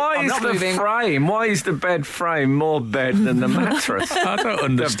over. But why is the frame? Why is the bed frame more bed than the mattress? I don't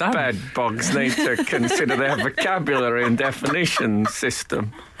understand. The bed bugs need to consider their vocabulary and definition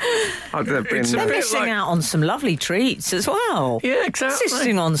system. They're missing out on some lovely treats as well. Yeah, exactly.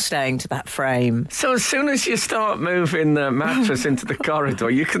 Insisting on staying to that frame. So as soon as you start moving the mattress into the corridor,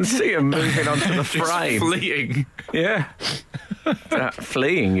 you can see them moving onto the frame. Fleeing. Yeah. That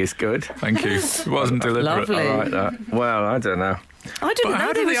fleeing is good. Thank you. It wasn't deliberate. Lovely. I like that. Well, I don't know. I didn't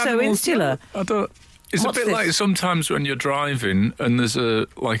know they were so insular. It's a bit like sometimes when you're driving and there's a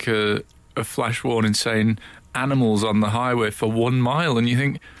flash warning saying animals on the highway for 1 mile, and you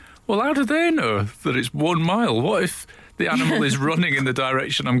think, well, how do they know that it's 1 mile? What if the animal is running in the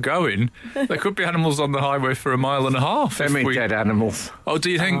direction I'm going? There could be animals on the highway for 1.5 miles. They mean dead animals. Oh,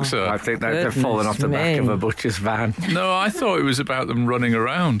 do you think so? I think they're falling off the back of a butcher's van. No, I thought it was about them running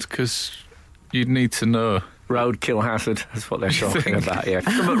around, because you'd need to know. Roadkill hazard, that's what they're talking about, yeah. If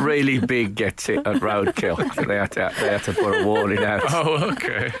something really big gets it at roadkill, I think they had to put a warning out. Oh,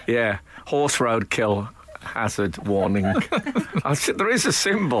 okay. Yeah, horse roadkill hazard warning. There is a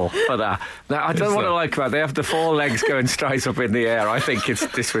symbol for that. Now, I don't know what I like about it. They have the 4 legs going straight up in the air. I think it's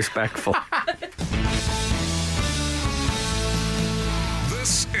disrespectful.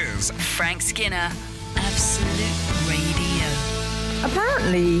 This is Frank Skinner, Absolute Radio.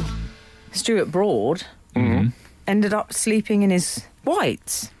 Apparently, Stuart Broad ended up sleeping in his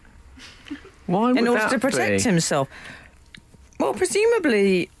whites. Why would in order that to protect be? himself. Well,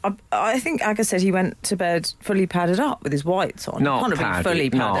 presumably, I think Agga said he went to bed fully padded up with his whites on. Not Can't have been padded, fully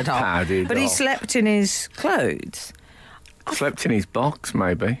not padded up. padded But he up. slept in his clothes. Slept in his box,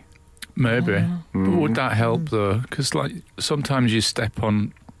 maybe. Maybe. But would that help, though? Because, sometimes you step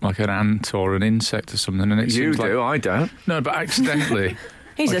on, an ant or an insect or something, and it You seems do, like... I don't. No, but accidentally...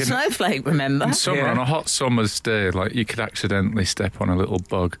 He's a snowflake, remember? In summer, on a hot summer's day, you could accidentally step on a little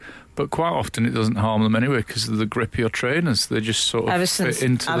bug. But quite often it doesn't harm them anyway because of the grip of your trainers. They just sort of Ever fit since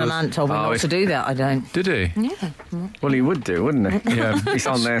into Alun told me not to do that, I don't. Did he? Yeah. Well, he would do, wouldn't he? Yeah. He's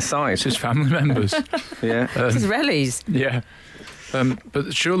on their side. It's his family members. Yeah. It's rallies. Yeah.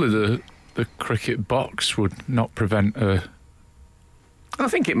 But surely the cricket box would not prevent a... I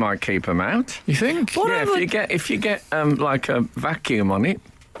think it might keep them out. You think? If you get a vacuum on it.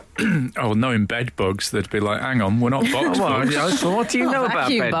 Oh, knowing bed bugs, they'd be like, hang on, we're not box bugs. So what do you know about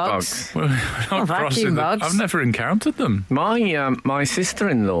vacuum bed bugs. bugs? We're not vacuum bugs. I've never encountered them. My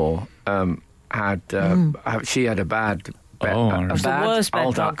sister-in-law had she had a bad.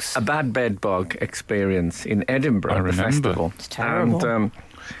 The a bad bed bug experience in Edinburgh at the festival. It's terrible. And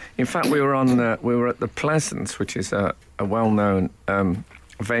in fact, we were at the Pleasance, which is a well-known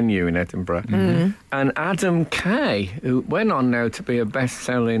venue in Edinburgh, and Adam Kay, who went on now to be a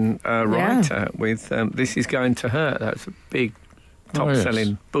best-selling writer with This Is Going to Hurt. That's a big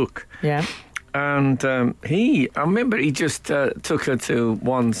top-selling book. Yeah. And I remember he just took her to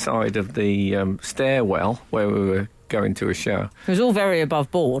one side of the stairwell where we were going to a show. It was all very above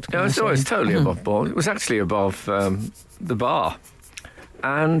board. No, it was totally above board. It was actually above the bar,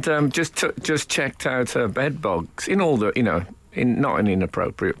 and just checked out her bed bugs in all the not in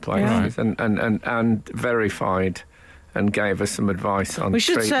inappropriate places, and verified and gave us some advice on. We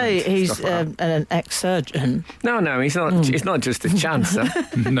should say he's an ex-surgeon. No, he's not. He's not just a chancer.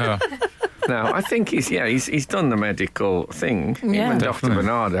 No. No, I think he's done the medical thing. Yeah. Even Dr.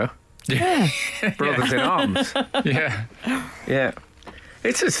 Bernardo. Yeah. Brothers in Arms. Yeah. Yeah.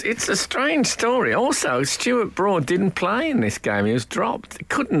 It's a strange story. Also, Stuart Broad didn't play in this game. He was dropped. He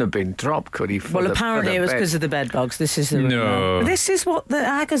couldn't have been dropped, could he? Apparently it was because of the bed bugs. This is the No. This is what the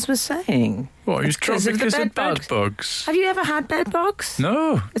Aggers were saying. What, he was dropped because of bed bugs? Have you ever had bed bugs?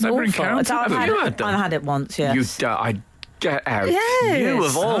 No, It's never awful. encountered Have you had them? I've had it once, yes. I get out. Yes. You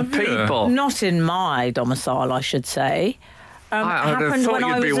of all Have you? people. Not in my domicile, I should say. I'd have happened thought when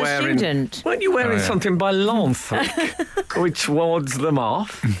I you'd be was a wearing. student. Weren't you wearing Oh, yeah. something by Lanthric, which wards them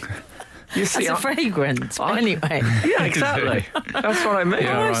off? You see, That's a fragrance, but anyway. yeah, exactly. That's what I meant.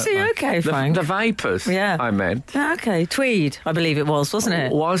 Yeah, Oh, I right, see. right. Okay, Frank. The vapours. Yeah. I meant. Okay, Tweed, I believe it was, wasn't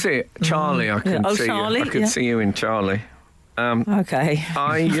it? Was it Charlie? I could Oh, see Charlie, you. I could yeah. see you in Charlie. Okay.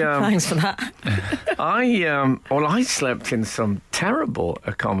 Thanks for that. I slept in some terrible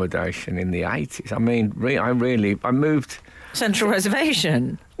accommodation in the 80s. I mean, I moved. Central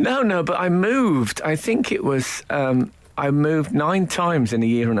Reservation. No, but I moved. I think it was. I moved 9 times in a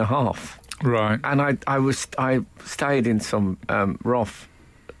year and a half, Right. and I stayed in some rough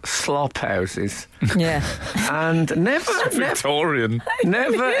slop houses, Yeah. and never Victorian.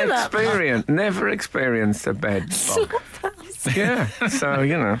 never experienced a bed bug. Yeah, so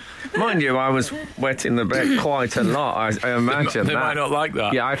mind you, I was wetting the bed quite a lot. I imagine They that. might not like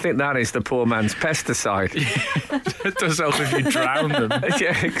that. Yeah, I think that is the poor man's pesticide. It does help if you drown them.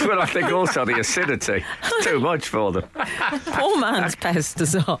 Yeah, well, I think also the acidity. It's too much for them. Poor man's pest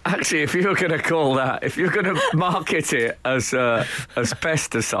as well. Actually, if you're going to market it as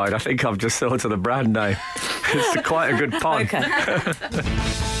pesticide, I think I've just thought of the brand name. It's quite a good pun. Okay.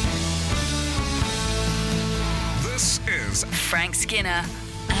 This is Frank Skinner,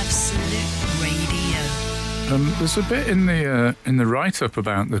 Absolute Radio. There's a bit in the write-up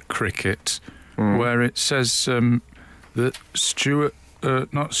about the cricket where it says that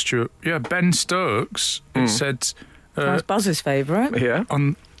Ben Stokes. It said That's Buzz's favourite. Yeah,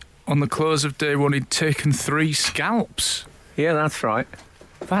 on the close of day one he'd taken 3 scalps. yeah, that's right.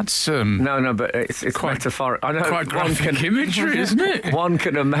 That's No, but it's Quite- metaphoric. I know quite graphic imagery, isn't it? One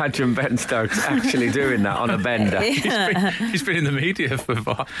can imagine Ben Stokes actually doing that on a bender. He's been in the media for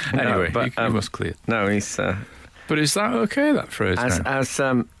anyway. but, he must clear. No, he's But is that okay? That phrase?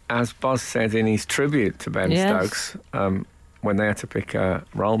 now? as Boz said in his tribute to Ben Yes. Stokes, when they had to pick a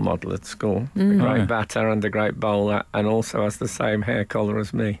role model at school, a great yeah. batter and a great bowler, and also has the same hair colour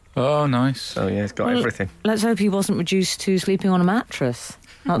as me. Oh, nice. So yeah, he's got everything. Let's hope he wasn't reduced to sleeping on a mattress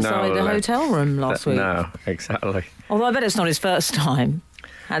outside No, the hotel room last week. No, exactly. Although I bet it's not his first time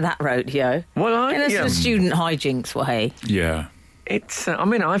at that rodeo. Well, In a student hijinks way. Yeah. it's. I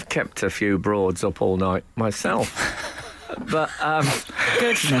mean, I've kept a few broads up all night myself. But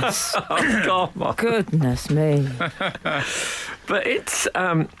Goodness. oh, God, Goodness me. but it's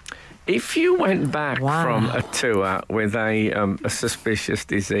if you went back Wow. from a tour with a suspicious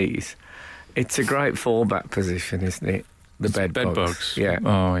disease, it's a great fallback position, isn't it? The bed bugs. Yeah.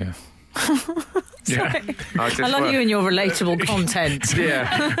 Oh, yeah. Yeah. I love you and your relatable content.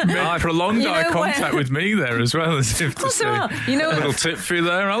 Yeah. Made prolonged You know eye where- contact with me there as well, as if to What's say, that? You know a little tip for you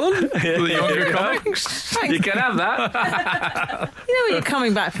there, Alan, for the younger comics. You can have that. You know when you're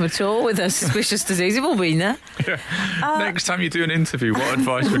coming back from a tour with a suspicious disease, we've all been there. Next time you do an interview, what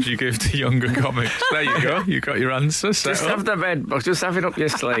advice would you give to younger comics? There you go. You got your answer. Set Just up. have the bed bugs. Just have it up your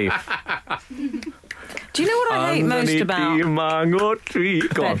sleeve. Do you know what I hate most Underneath about the mango tree.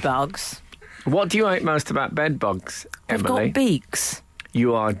 Go on. bed bugs? What do you hate most about bed bugs, They've Emily? got beaks.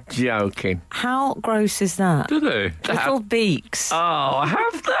 You are joking. How gross is that? Do they? Little beaks. Oh,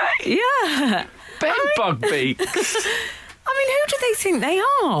 have they? Yeah. Bed bug beaks. I mean, who do they think they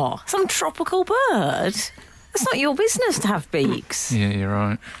are? Some tropical bird? It's not your business to have beaks. Yeah, you're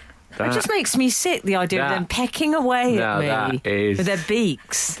right. It just makes me sick, the idea of them pecking away at me that is with their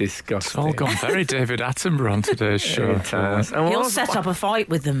beaks. disgusting. It's all gone very David Attenborough on today's show. It has. And He'll set up a fight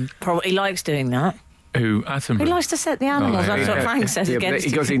with them. Probably likes doing that. Who, He Attenborough? likes to set the animals. Oh, That's yeah. what Frank says Yeah, but against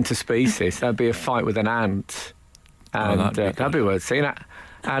he him. goes into species. There'd be a fight with an ant. And that'd be worth seeing.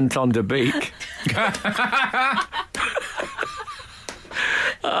 Anton the Beak.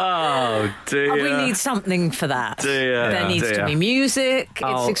 Oh, dear. We need something for that. Dear, There needs to dear. be music.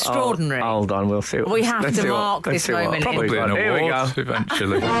 It's extraordinary. Hold on, we'll see. We have let's to see what- mark let's this see what- moment in Probably an Here we award go.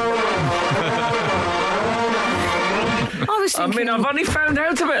 eventually. I was I thinking, mean, I've only found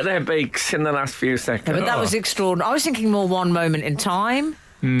out about their beaks in the last few seconds. but that was extraordinary. I was thinking more one moment in time.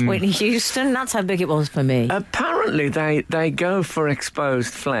 Whitney Houston, that's how big it was for me. Apparently, they go for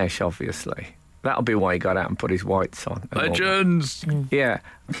exposed flesh, obviously. That'll be why he got out and put his whites on. and all that. Legends. Yeah.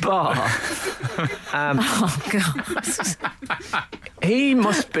 But Oh, God. he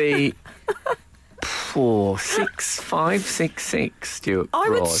must be 6'5", 6'6", Stuart I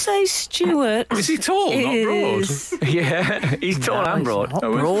Broad. would say Stuart. Is he tall, not broad? is- Yeah, he's tall No, and he's broad. Not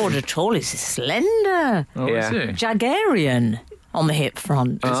Oh, is broad at all. He's slender. Oh, Yeah. is he? Jaguarian on the hip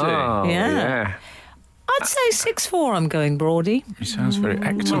front. Oh, Yeah. I'd say 6'4", I'm going, Broady. He sounds very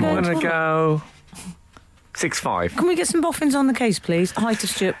I'm ectomorph. going to go 6'5". Can we get some boffins on the case, please? Height of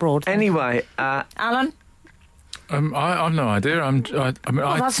Stuart Broad. Anyway, Alan? I've no idea.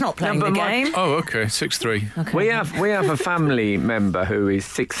 That's not playing No, the but my- game. Oh, okay, 6'3". Okay. we have a family member who is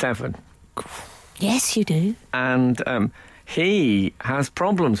 6'7", Yes, you do. and he has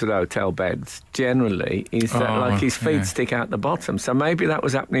problems with hotel beds. Generally, is that Oh, like his feet yeah. stick out the bottom? So maybe that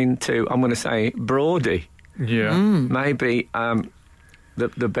was happening to, I'm going to say, Broady. Yeah. Maybe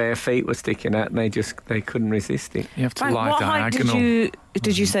the bare feet were sticking out, and they couldn't resist it. You have to Frank, lie what height diagonal.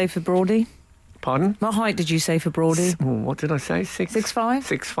 did you say for Broady? Pardon? What height did you say for Broady? Oh, what did I say? 6'5"?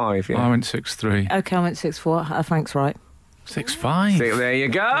 6'5", I yeah. went 6'3". Okay, I went 6'4". Frank's right. 6'5". See, there you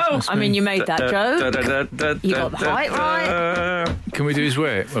go. I mean, you made that joke. You got the height right. Can we do his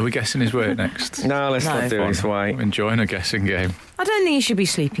weight? Are we guessing his weight next? No, let's No. not do his way. I'm enjoying a guessing game. I don't think you should be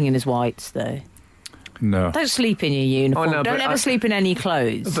sleeping in his whites, though. No. Don't sleep in your uniform. Oh, no, don't but ever sleep in any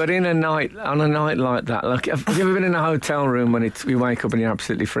clothes. But on a night like that, like, have you ever been in a hotel room when you wake up and you're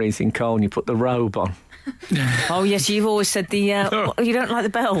absolutely freezing cold and you put the robe on? Oh, yes, you've always said the... you don't like the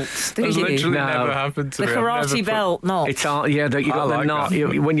belts, do That's you? literally No. never happened to The me. I've never karate put- belt, not. It's yeah, that you I got the like knot.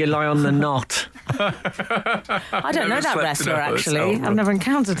 that. When you lie on the knot. I don't know never that slept in wrestler, a actually. hotel I've room. never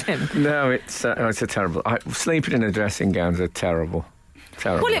encountered him. No, it's a terrible. Sleeping in a dressing gown's a terrible.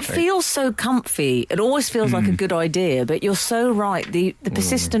 Terrible Well, it thing. feels so comfy. It always feels like a good idea, but you're so right. The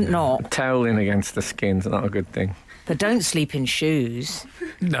persistent knot. Toweling against the skin's not a good thing. But don't sleep in shoes.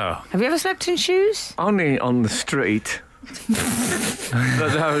 No. Have you ever slept in shoes? Only on the street.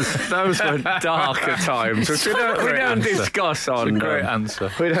 But those were darker times, which we don't answer. discuss on. It's a great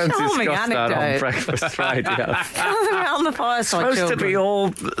answer. We don't Charming discuss that on anecdote. Breakfast Radio. On the fireside, It's supposed to be children.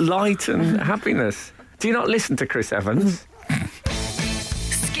 all light and happiness. Do you not listen to Chris Evans?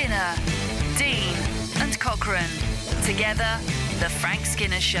 Skinner, Dean, and Cochrane. Together, The Frank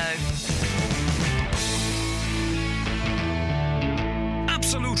Skinner Show.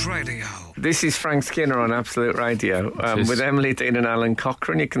 Absolute Radio. This is Frank Skinner on Absolute Radio is. with Emily, Dean and Alan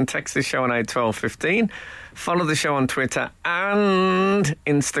Cochrane. You can text the show on 81215. Follow the show on Twitter and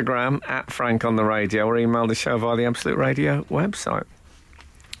Instagram at Frank on the Radio, or email the show via the Absolute Radio website.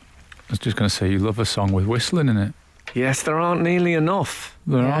 I was just going to say, you love a song with whistling in it. Yes, there aren't nearly enough.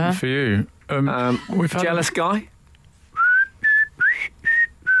 There Yeah. aren't for you. We've had Jealous guy?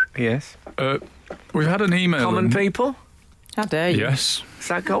 Yes. We've had an email. Common in- people? How dare you? Yes. Has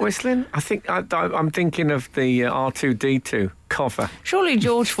that got whistling? I think I'm thinking of the R2D2 cover. Surely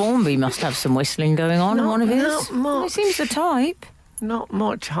George Formby must have some whistling going on in one of his. not much. He seems the type. Not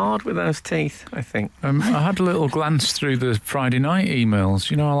much hard with those teeth, I think. I had a little glance through the Friday night emails.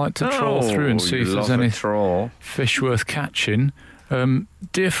 You know, I like to trawl through and see if you there's love a any trawl. fish worth catching.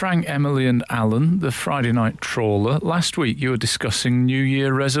 Dear Frank, Emily and Alan, the Friday night trawler, last week you were discussing New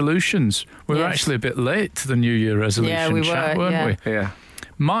Year resolutions. We were Yes. actually a bit late to the New Year resolution Yeah, we chat, were, weren't yeah. we? Yeah.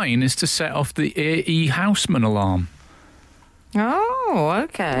 Mine is to set off the AE Houseman alarm. Oh,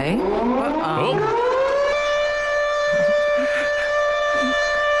 okay. Oh,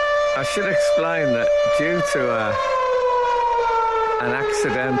 I should explain that due to an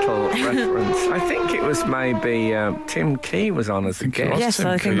accidental reference, I think it was maybe Tim Key was on as a think it guest. was Yes,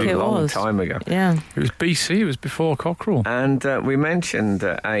 I think Tim Key. it a long was. time ago. Yeah. it was BC, it was before Cockerel. And we mentioned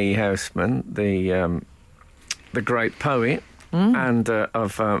A. Houseman, the great poet, and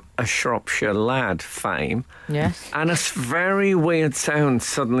of a Shropshire lad fame. Yes. And a very weird sound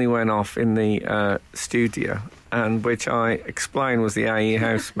suddenly went off in the studio, and which I explained was the A.E.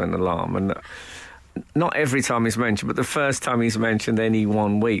 Houseman alarm. And not every time he's mentioned, but the first time he's mentioned any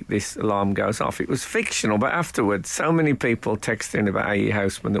 1 week, this alarm goes off. It was fictional, but afterwards, so many people texted in about A.E.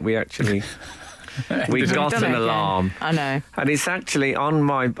 Houseman that we actually... we got an alarm. I know. And it's actually on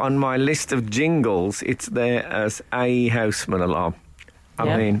my list of jingles, it's there as A.E. Houseman alarm.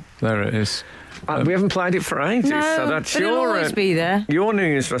 I mean... There it is. We haven't played it for ages, No, so that's but it'll always be there. Your New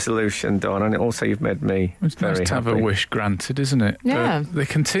Year's resolution, Don, and also you've made me It's very nice to have a happy. wish granted, isn't it? Yeah. They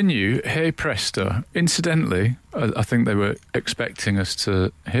continue, hey presto. Incidentally, I think they were expecting us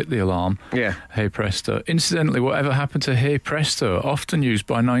to hit the alarm. Yeah. Hey presto. Incidentally, whatever happened to hey presto, often used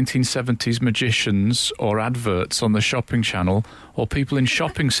by 1970s magicians or adverts on the shopping channel or people in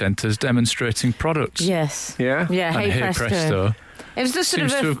shopping centres demonstrating products. Yes. Yeah? Yeah, And hey presto. It was the sort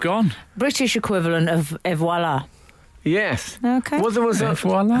seems of to have gone. British equivalent of et voila. Yes. Okay. Well, there was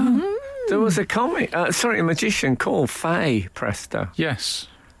Voila. a comic, a magician called Faye Presto, Yes.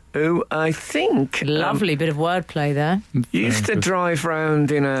 who I think Lovely bit of wordplay there. used to drive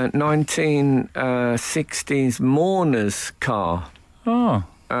round in a 1960s mourner's car. Oh.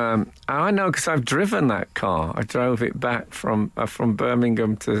 And I know because I've driven that car. I drove it back from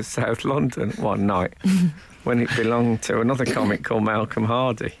Birmingham to South London one night when it belonged to another comic called Malcolm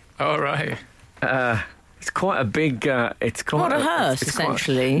Hardy. All right. It's quite a big. It's quite What, a hearse, it's quite-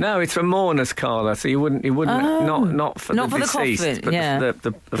 essentially? no, it's a mourner's car. Though, so you wouldn't not for Not the for the deceased, coffin, but yeah. the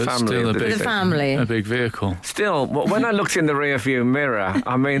But family. still of a the big- The deceased. family. A big vehicle. Still, when I looked in the rearview mirror,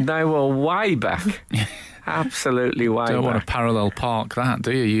 I mean, they were way back. Absolutely way Don't want to back. parallel park that,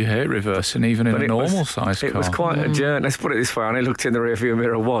 do you? You hate reversing even in But a it was- normal size car. It was quite a journey. Let's put it this way: I only looked in the rearview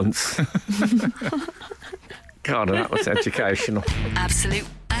mirror once. God, that was educational. Absolute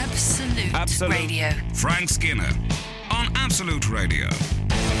Radio. Frank Skinner on Absolute Radio.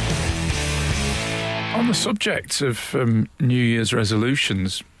 On the subject of New Year's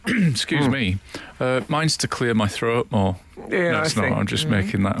resolutions, excuse me, mine's to clear my throat more. Yeah, no, it's I not. think- I'm just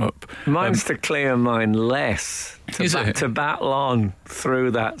making that up. Mine's to clear mine less. Is it? To battle on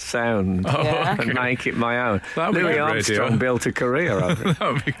through that sound Yeah. and make it my own. That'd be Louis good Armstrong radio. built a career of it.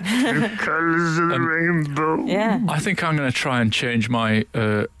 That would be- Colours of the rainbow. Yeah. I think I'm going to try and change my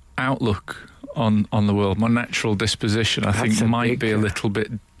outlook on the world. My natural disposition, I think, That's a might big- be a little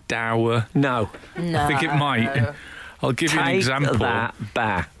bit dour. No. No. I think it might. I'll give you an Take example. that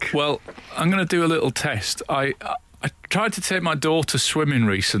back. Well, I'm going to do a little test. I tried to take my daughter swimming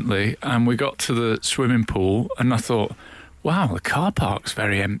recently, and we got to the swimming pool, and I thought, wow, the car park's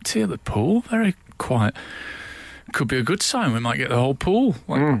very empty at the pool, very quiet. Could be a good sign. We might get the whole pool.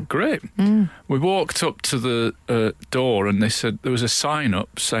 Great. We walked up to the door, and they said there was a sign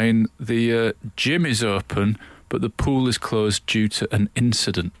up saying the gym is open, but the pool is closed due to an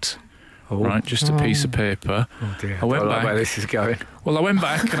incident. Right, just a piece of paper. Oh dear. I went don't know back. where this is going. Well, I went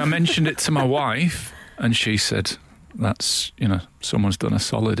back and I mentioned it to my wife, and she said, that's, someone's done a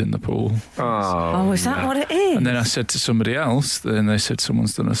solid in the pool. Oh, Is that what it is? And then I said to somebody else, then they said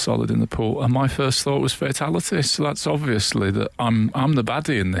someone's done a solid in the pool. And my first thought was fatality. So that's obviously that I'm the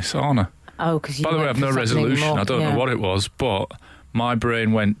baddie in this, aren't I? Oh, because you By the way, went I've no for something resolution. more- I don't know what it was, but my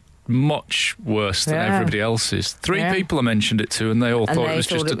brain went much worse than Yeah. everybody else's. Three Yeah. people I mentioned it to, and they all And thought they it was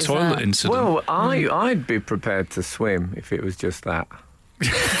just thought a it was toilet that. incident. Well, I'd be prepared to swim if it was just that.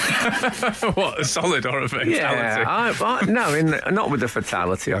 What, a solid or a fatality? Yeah, not with the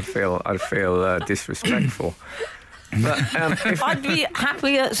fatality. I'd feel disrespectful. But if I'd be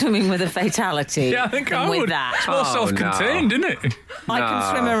happier swimming with a fatality Yeah, I think than I with would. that. It's more Oh, self-contained, isn't it? I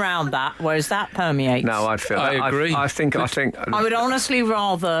can swim around that, whereas that permeates. no, I'd feel. I agree. I think. I would honestly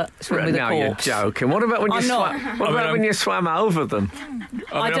rather swim with a No, you're corpse. joking. What about when you I'm not. swam? What about when you swam over them?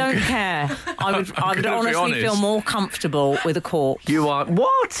 I don't care. I would gonna be honestly honest. feel more comfortable with a corpse. You are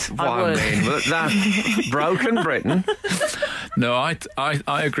what? I Well, I would. mean, that broken Britain. No, I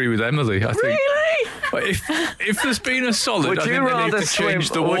agree with Emily. I think Really? if there's been a solid, Would I you think they need rather to swim? change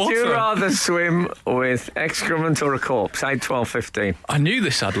the water. Would you rather swim with excrement or a corpse? 8, 12, 15. I knew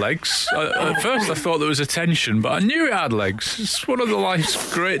this had legs. At first, I thought there was a tension, but I knew it had legs. It's one of the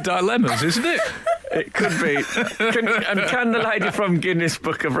life's great dilemmas, isn't it? It could be. Can the lady from Guinness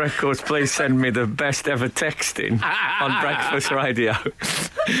Book of Records please send me the best ever texting on Breakfast Radio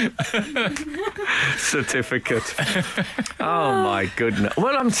certificate? Oh my goodness!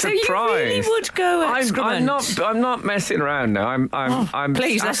 Well, I'm So you surprised. really would go excrement? I'm not messing around now. I'm.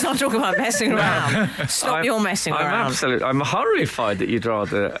 Please, let's not talk about messing around. Stop your messing around. I'm horrified that you'd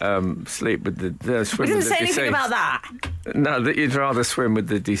rather sleep with the We swim didn't with say the anything deceased. about that. No, that you'd rather swim with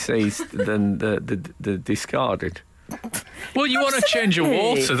the deceased than the discarded. Well, you want to change your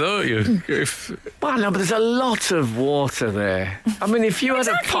water, don't you? Well, no, but there's a lot of water there. I mean, if you had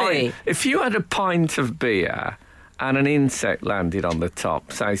a pint of beer and an insect landed on the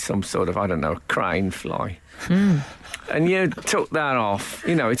top, say some sort of, I don't know, crane fly, and you took that off,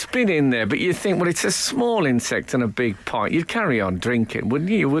 it's been in there, but you think, well, it's a small insect and a big pint. You'd carry on drinking, wouldn't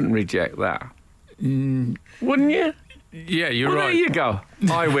you? You wouldn't reject that. Wouldn't you? Yeah, you're right. There you go.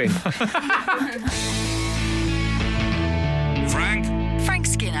 I win. Frank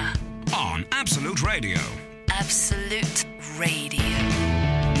Skinner. On Absolute Radio. Absolute Radio.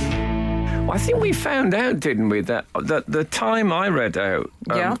 Well, I think we found out, didn't we, that the time I read out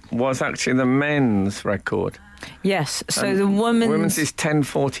was actually the men's record. Yes, so the women's is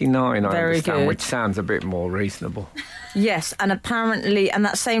 10:49, I Very understand, good. which sounds a bit more reasonable. Yes, and apparently, and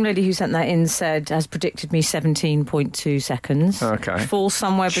that same lady who sent that in has predicted me 17.2 seconds. Okay. Fall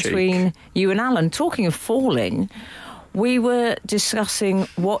somewhere Chic. between you and Alan. Talking of falling, we were discussing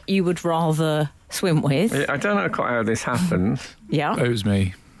what you would rather swim with. I don't know quite how this happened. Yeah, It was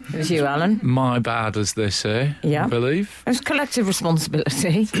me. it was you, Alan. My bad, as they say. Yeah. I believe. It was collective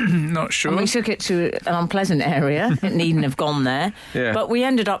responsibility. Not sure. And we took it to an unpleasant area. It needn't have gone there. Yeah. But we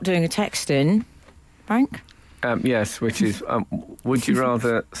ended up doing a text-in. Frank? Yes, which is, would you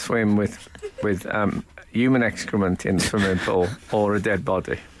rather swim with human excrement in the swimming pool or a dead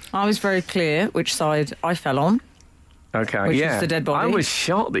body? I was very clear which side I fell on. Okay, Which yeah. is the dead body. I was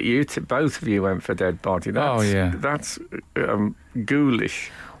shocked that both of you went for dead body. That's ghoulish.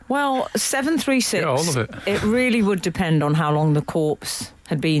 Well, 736. Yeah, all of it. It really would depend on how long the corpse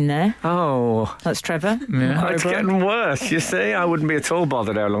had been there. Oh, That's Trevor. Yeah. it's getting worse. You see, I wouldn't be at all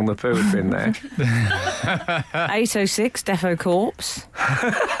bothered how long the poo had been there. 806, defo corpse.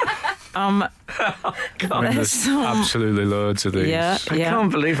 There's absolutely loads of these. Yeah, I yeah.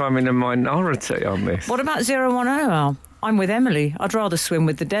 can't believe I'm in a minority on this. What about 010, Al? I'm with Emily. I'd rather swim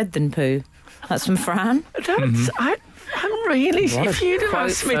with the dead than poo. That's from Fran. I'm really. What If a you'd quote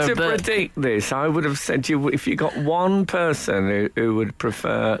asked me for a to book. predict this, I would have said if you got one person who would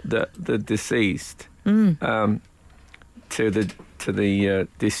prefer the deceased to the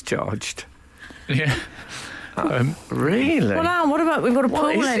discharged. Yeah. Really? Well, Al, what about we've got a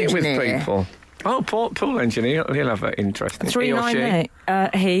What pool is it with engineer? people? Oh, pool engineer. He'll have an interesting. He or she.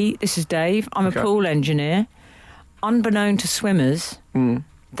 398. This is Dave. I'm Okay. a pool engineer. Unbeknown to swimmers,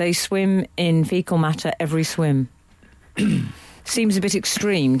 they swim in fecal matter every swim. Seems a bit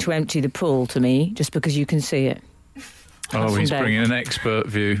extreme to empty the pool to me, just because you can see it. Oh, he's from Dave. bringing an expert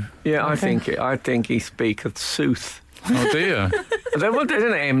view. Yeah, Okay. I think he speaketh sooth. Oh, dear. They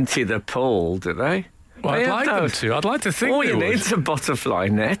don't empty the pool, do they? Well, They I'd have like them those. to. I'd like to think All they you would. need's a butterfly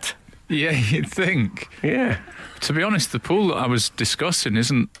net. Yeah, you'd think. Yeah. To be honest, the pool that I was discussing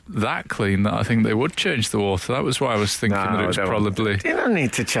isn't that clean that I think they would change the water. That was why I was thinking that it was probably You don't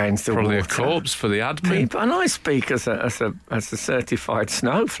need to change the a water. corpse for the admin. People, and I speak as a certified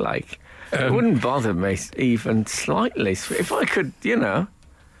snowflake. It wouldn't bother me even slightly. If I could,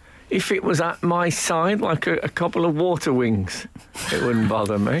 if it was at my side, like a couple of water wings, it wouldn't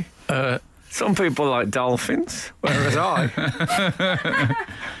bother me. Some people like dolphins, whereas I...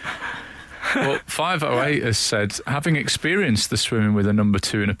 Well, 508 has said, having experienced the swimming with a number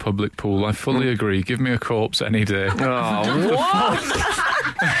 2 in a public pool, I fully agree. Give me a corpse any day. Oh, what?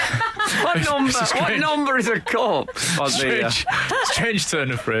 What strange. number is a corpse? Strange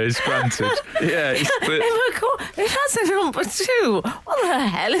turn of phrase, granted. Yeah, If that's a number 2, what the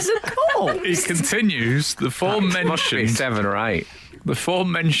hell is a corpse? He continues, the form must be mentioned 7 or 8. The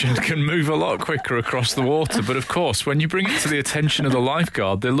form mentioned can move a lot quicker across the water, but of course, when you bring it to the attention of the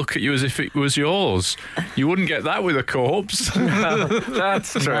lifeguard, they look at you as if it was yours. You wouldn't get that with a corpse.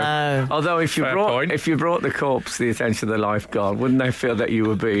 That's true. No. Although if you brought the corpse to the attention of the lifeguard, wouldn't they feel that you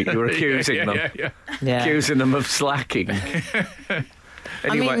were accusing them, Yeah. accusing them of slacking?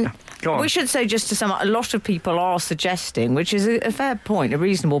 Anyway, go on. We should say, just to sum up, a lot of people are suggesting, which is a fair point, a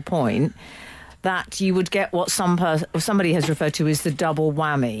reasonable point, that you would get what somebody has referred to as the double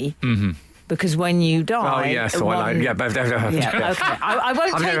whammy. Mm-hmm. Because when you die... Oh, yes. okay. I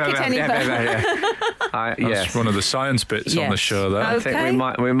won't take it any further. That's one of the science bits on the show, though. I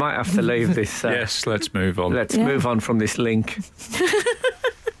think we might have to leave this. Yes, let's move on. Let's move on from this link.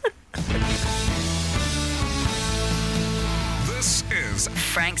 This is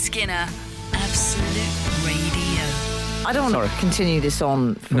Frank Skinner, Absolute Radio. I don't want to continue this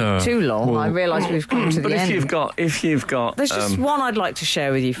on for too long. I realise we've come to the end. If you've got... There's just one I'd like to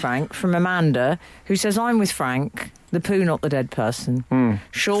share with you, Frank, from Amanda, who says, I'm with Frank, the poo, not the dead person.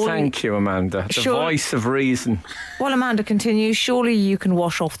 Surely, thank you, Amanda. The voice of reason. Well, Amanda continues, surely you can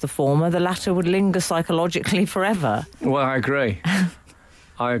wash off the former. The latter would linger psychologically forever. Well, I agree.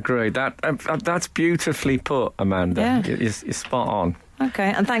 I agree. That's beautifully put, Amanda. Yeah. You're spot on.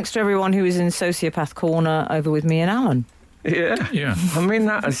 Okay, and thanks to everyone who was in Sociopath Corner over with me and Alun. Yeah. I mean,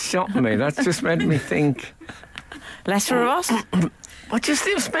 that has shocked me. That's just made me think... Lesser of us?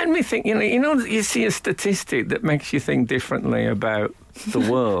 It's made me think, you see a statistic that makes you think differently about the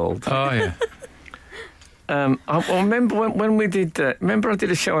world. Oh, yeah. I remember when we did... remember I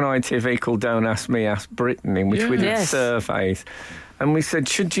did a show on ITV called Don't Ask Me, Ask Britain, in which we did surveys. And we said,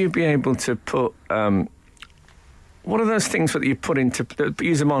 should you be able to put... what are those things that you put into...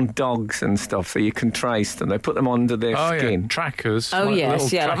 use them on dogs and stuff so you can trace them? They put them under their skin. Yeah. Trackers. Oh,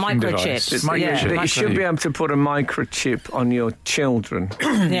 yes, like microchips. You should be able to put a microchip on your children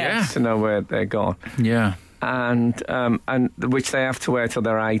to know where they're gone. Yeah. And which they have to wear till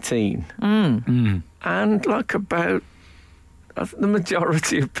they're 18. And about... the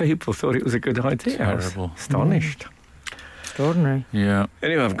majority of people thought it was a good idea. Terrible. I was astonished. Extraordinary. Yeah.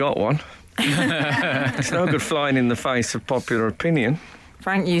 Anyway, I've got one. It's no good flying in the face of popular opinion.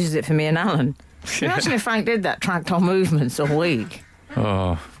 Frank uses it for me and Alun. Imagine if Frank did that, tracked our movements all week.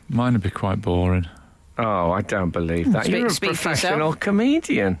 Oh, mine would be quite boring. Oh, I don't believe that. You're a professional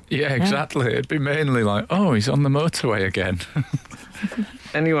comedian. Yeah, exactly. It'd be mainly like, oh, he's on the motorway again.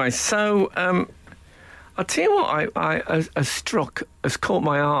 Anyway, so I'll tell you what has caught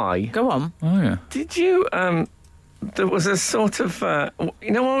my eye. Go on. Oh, yeah. Did you... there was a sort of... I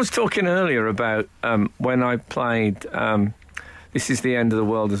was talking earlier about when I played This Is the End of the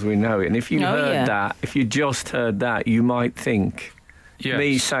World as We Know It. And if you if you just heard that, you might think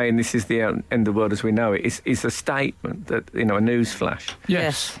me saying this is the end of the world as we know it is a statement that, a news flash.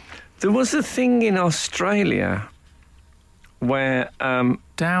 Yes. There was a thing in Australia where...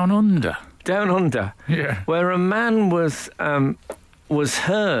 Down under. Yeah. Where a man was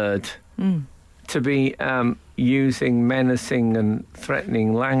heard to be... using menacing and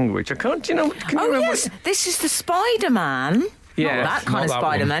threatening language. Can you remember? Yes, this is the Spider-Man. Yeah, not that kind of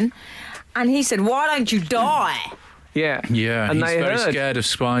Spider-Man. And he said, "Why don't you die?" Yeah, and he's very scared of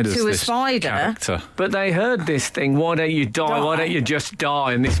spiders. To a spider, character. But they heard this thing. Why don't you die? Why don't you just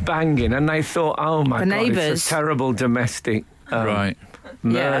die? And this banging, and they thought, "Oh my God, it's a terrible domestic murder."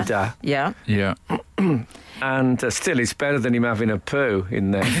 Yeah. And still, it's better than him having a poo in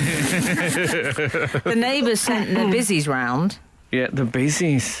there. The neighbours sent their busies round. Yeah, the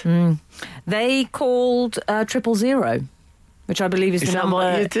busies. They called 000, which I believe is the number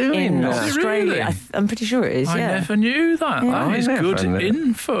what you're doing in now? Australia. Really? I'm pretty sure it is, I never knew that. Yeah. That is good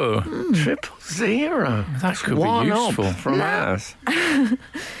info. 000. That could One be useful. up from ours.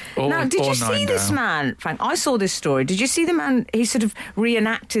 Now, did you see this man, Frank? I saw this story. Did you see the man? He sort of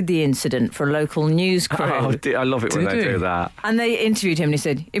reenacted the incident for a local news crew. Oh, I love it when they do that. And they interviewed him and he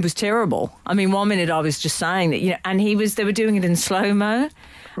said, it was terrible. I mean, 1 minute I was just saying that, and they were doing it in slow-mo.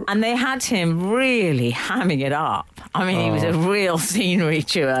 And they had him really hamming it up. I mean, he was a real scenery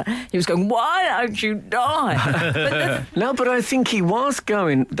chewer. He was going, why don't you die? But I think he was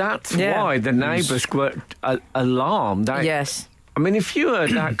going. That's why the neighbours were alarmed. Yes. I mean, if you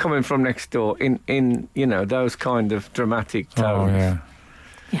heard that coming from next door in those kind of dramatic tones. Oh, yeah.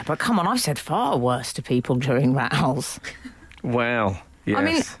 Yeah, but come on, I've said far worse to people during rows. Well, yes. I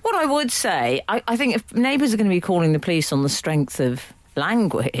mean, what I would say, I think if neighbours are going to be calling the police on the strength of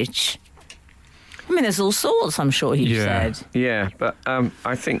language... I mean, there's all sorts, I'm sure you've said. Yeah, but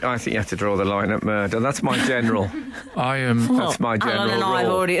I think you have to draw the line at murder. That's my general. That's my general Alan and I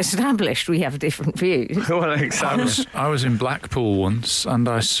have already established we have different views. Well, exactly. I was in Blackpool once, and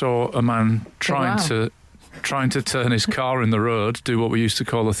I saw a man trying to turn his car in the road, do what we used to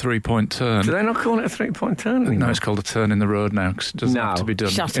call a 3-point turn. Do they not call it a 3-point turn anymore? No, it's called a turn in the road now, because it doesn't have to be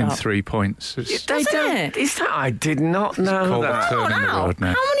done in 3 points. They don't. Is that? I did not know that. Turn in the road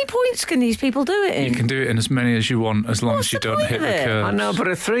now. How many points can these people do it in? You can do it in as many as you want, as long as you don't hit the curves. I know, but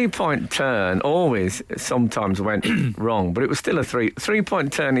a 3-point turn always sometimes went wrong, but it was still a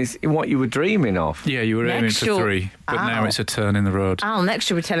 3-point turn is what you were dreaming of. Yeah, you were aiming for 3, but now it's a turn in the road. Al,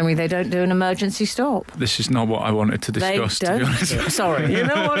 next you were telling me they don't do an emergency stop. This is not what I wanted to discuss, to be honest. Sorry. You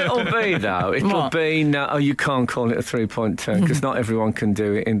know what it'll be, though? It'll be, no, you can't call it a 3-point turn, because not everyone can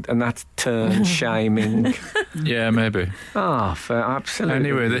do it, and that's turn shaming. Yeah, maybe. Fair, absolutely.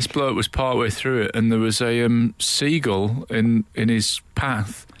 Anyway, this bloke was partway through it, and there was a seagull in his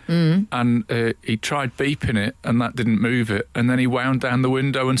path. And he tried beeping it, and that didn't move it. And then he wound down the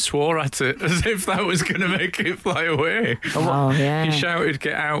window and swore at it as if that was going to make it fly away. Oh, yeah. He shouted,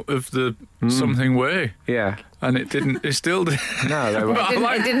 "Get out of the something way." Yeah. And it didn't. It still did. No, they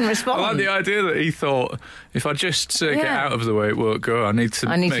were. It didn't respond. I like the idea that he thought, if I just say get Yeah. out of the way, it won't go. I need to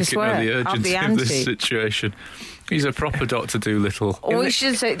make it swear, know the up the urgency of ante. this situation. He's a proper Dr. Dolittle. Or we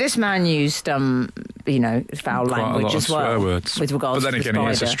should say this man used, foul Quite language a lot as of well. swear words. With regards but then to again, the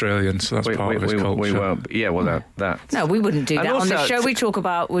he is spider. Australian, so that's part of his culture. We won't. Yeah, well, that. No, we wouldn't do And that. On the also- show, we talk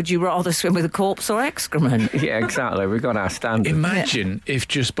about would you rather swim with a corpse or excrement? Yeah, exactly. We've got our standards. Imagine if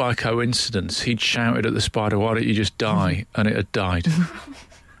just by coincidence he'd shouted at the spider, "Why don't you just die?" and it had died.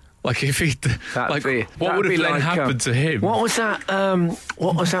 Like if he'd, what would have then happened to him? What was that?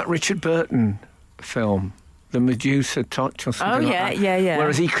 What was that Richard Burton film? The Medusa Touch or something like that. yeah.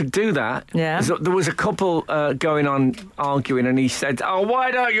 Whereas he could do that. Yeah. So there was a couple going on arguing, and he said, "Oh, why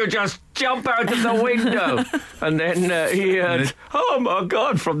don't you just jump out of the window?" And then he heard, "Oh my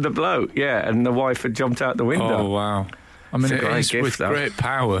God," from the bloke. Yeah, and the wife had jumped out the window. Oh wow! I mean, It's a it great is gift, with though. great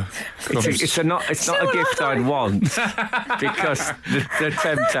power. It's not a gift I'd want because the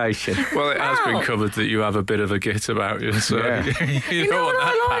temptation. Well, it has been covered that you have a bit of a git about you, so Yeah. you know don't want what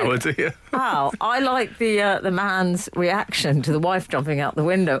that I power, like? do you? Wow, I like the man's reaction to the wife jumping out the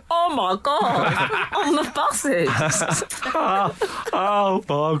window. Oh my God! On the buses. Oh,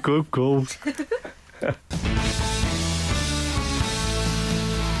 my good calls.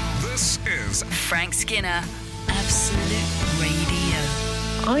 This is Frank Skinner, Absolute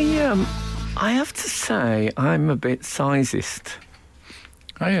Radio. I have to say I'm a bit sizist.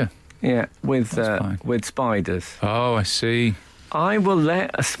 Oh yeah. Yeah, That's fine. with spiders. Oh, I see. I will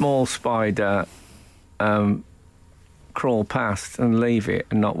let a small spider crawl past and leave it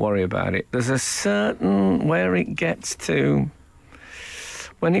and not worry about it. There's a certain where it gets to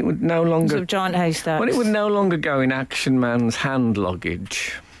when it would no longer Sort of giant haystacks. when it would no longer go in Action Man's hand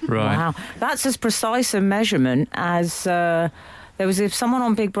luggage. Right. Wow, that's as precise a measurement as there was someone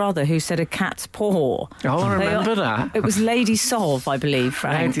on Big Brother who said a cat's paw. Oh, I remember that. It was Lady Sov, I believe,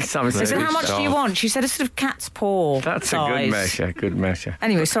 Frank. Lady Sov. They said, "How much do you want?" She said, "A sort of cat's paw." That's size. a good measure. Good measure.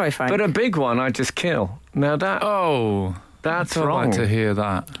 Anyway, sorry, Frank. But a big one, I just kill. Now that Oh, that's I'd wrong. like to hear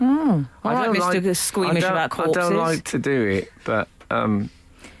that. All I right, don't Mr. Squeamish about corpses. I don't like to do it, but come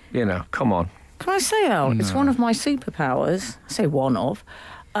on. Can I say, Al, it's one of my superpowers, I say one of,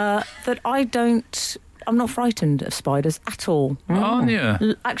 that I'm not frightened of spiders at all. Aren't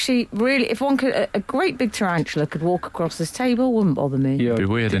you? Actually, really, if one could, a great big tarantula could walk across this table, wouldn't bother me. It'd be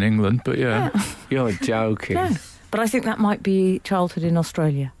weird in England, but yeah. You're joking. No. But I think that might be childhood in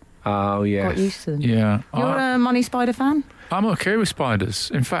Australia. Oh, yes. Got used to them. Yeah. You're a money spider fan? I'm okay with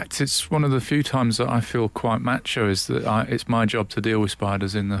spiders. In fact, it's one of the few times that I feel quite macho is that it's my job to deal with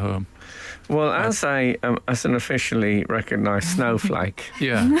spiders in the home. Well, as an officially recognised snowflake,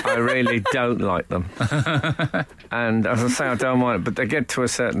 Yeah. I really don't like them. And as I say, I don't mind it, but they get to a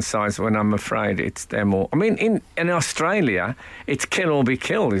certain size when I'm afraid it's them all. I mean, in Australia, it's kill or be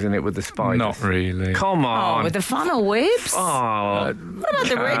killed, isn't it, with the spiders? Not really. Come on. Oh, with the funnel whips? Oh, What about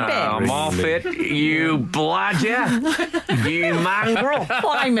the red come bears? off it, you bludger, you mongrel.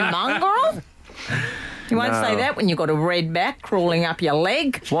 Flaming mongrel? You won't No. say that when you've got a red back crawling up your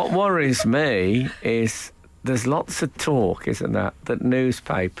leg. What worries me is there's lots of talk, isn't there, that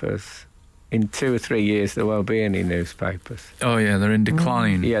newspapers, in 2 or 3 years, there won't be any newspapers. Oh, yeah, they're in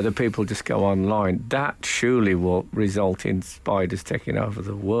decline. Yeah, the people just go online. That surely will result in spiders taking over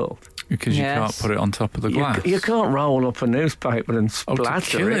the world. Because you Yes. can't put it on top of the glass. You can't roll up a newspaper and Oh, to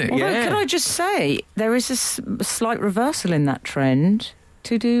splatter kill it. it. Although, Yeah. could I just say, there is a slight reversal in that trend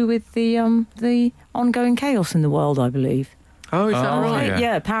to do with the ongoing chaos in the world, I believe. Oh, is that Oh, right?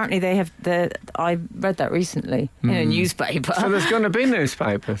 yeah. Apparently they have. I read that recently in a newspaper. So there's going to be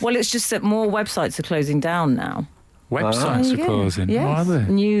newspapers. Well, it's just that more websites are closing down now. Websites There are you go. closing. Yes. Are they?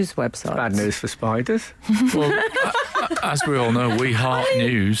 News websites. Bad news for spiders. Well, as we all know, we heart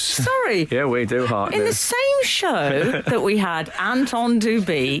news. Sorry. Yeah, we do heart In the news. same show that we had Anton do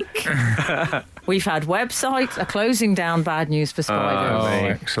Beak, we've had websites are closing down. Bad news for Oh,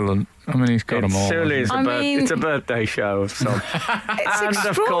 spiders. excellent. I mean, he's got them all. Surely hasn't it's a birthday show of some. It's And of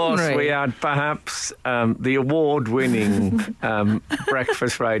course, extraordinary. we had perhaps the award-winning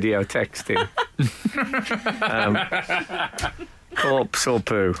breakfast radio texting. Corpse or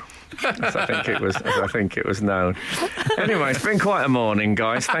poo, as I think it was known. Anyway, it's been quite a morning,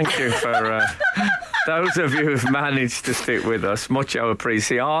 guys. Thank you for those of you who've managed to stick with us. Mucho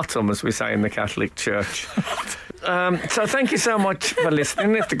appreciatum, as we say in the Catholic Church. So thank you so much for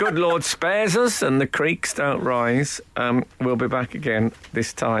listening. If the good Lord spares us and the creeks don't rise, we'll be back again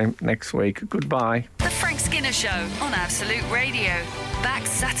this time next week. Goodbye. The Frank Skinner Show on Absolute Radio. Back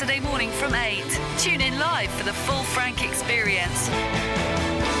Saturday morning from 8. Tune in live for the full Frank experience.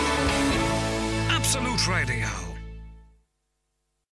 Absolute Radio.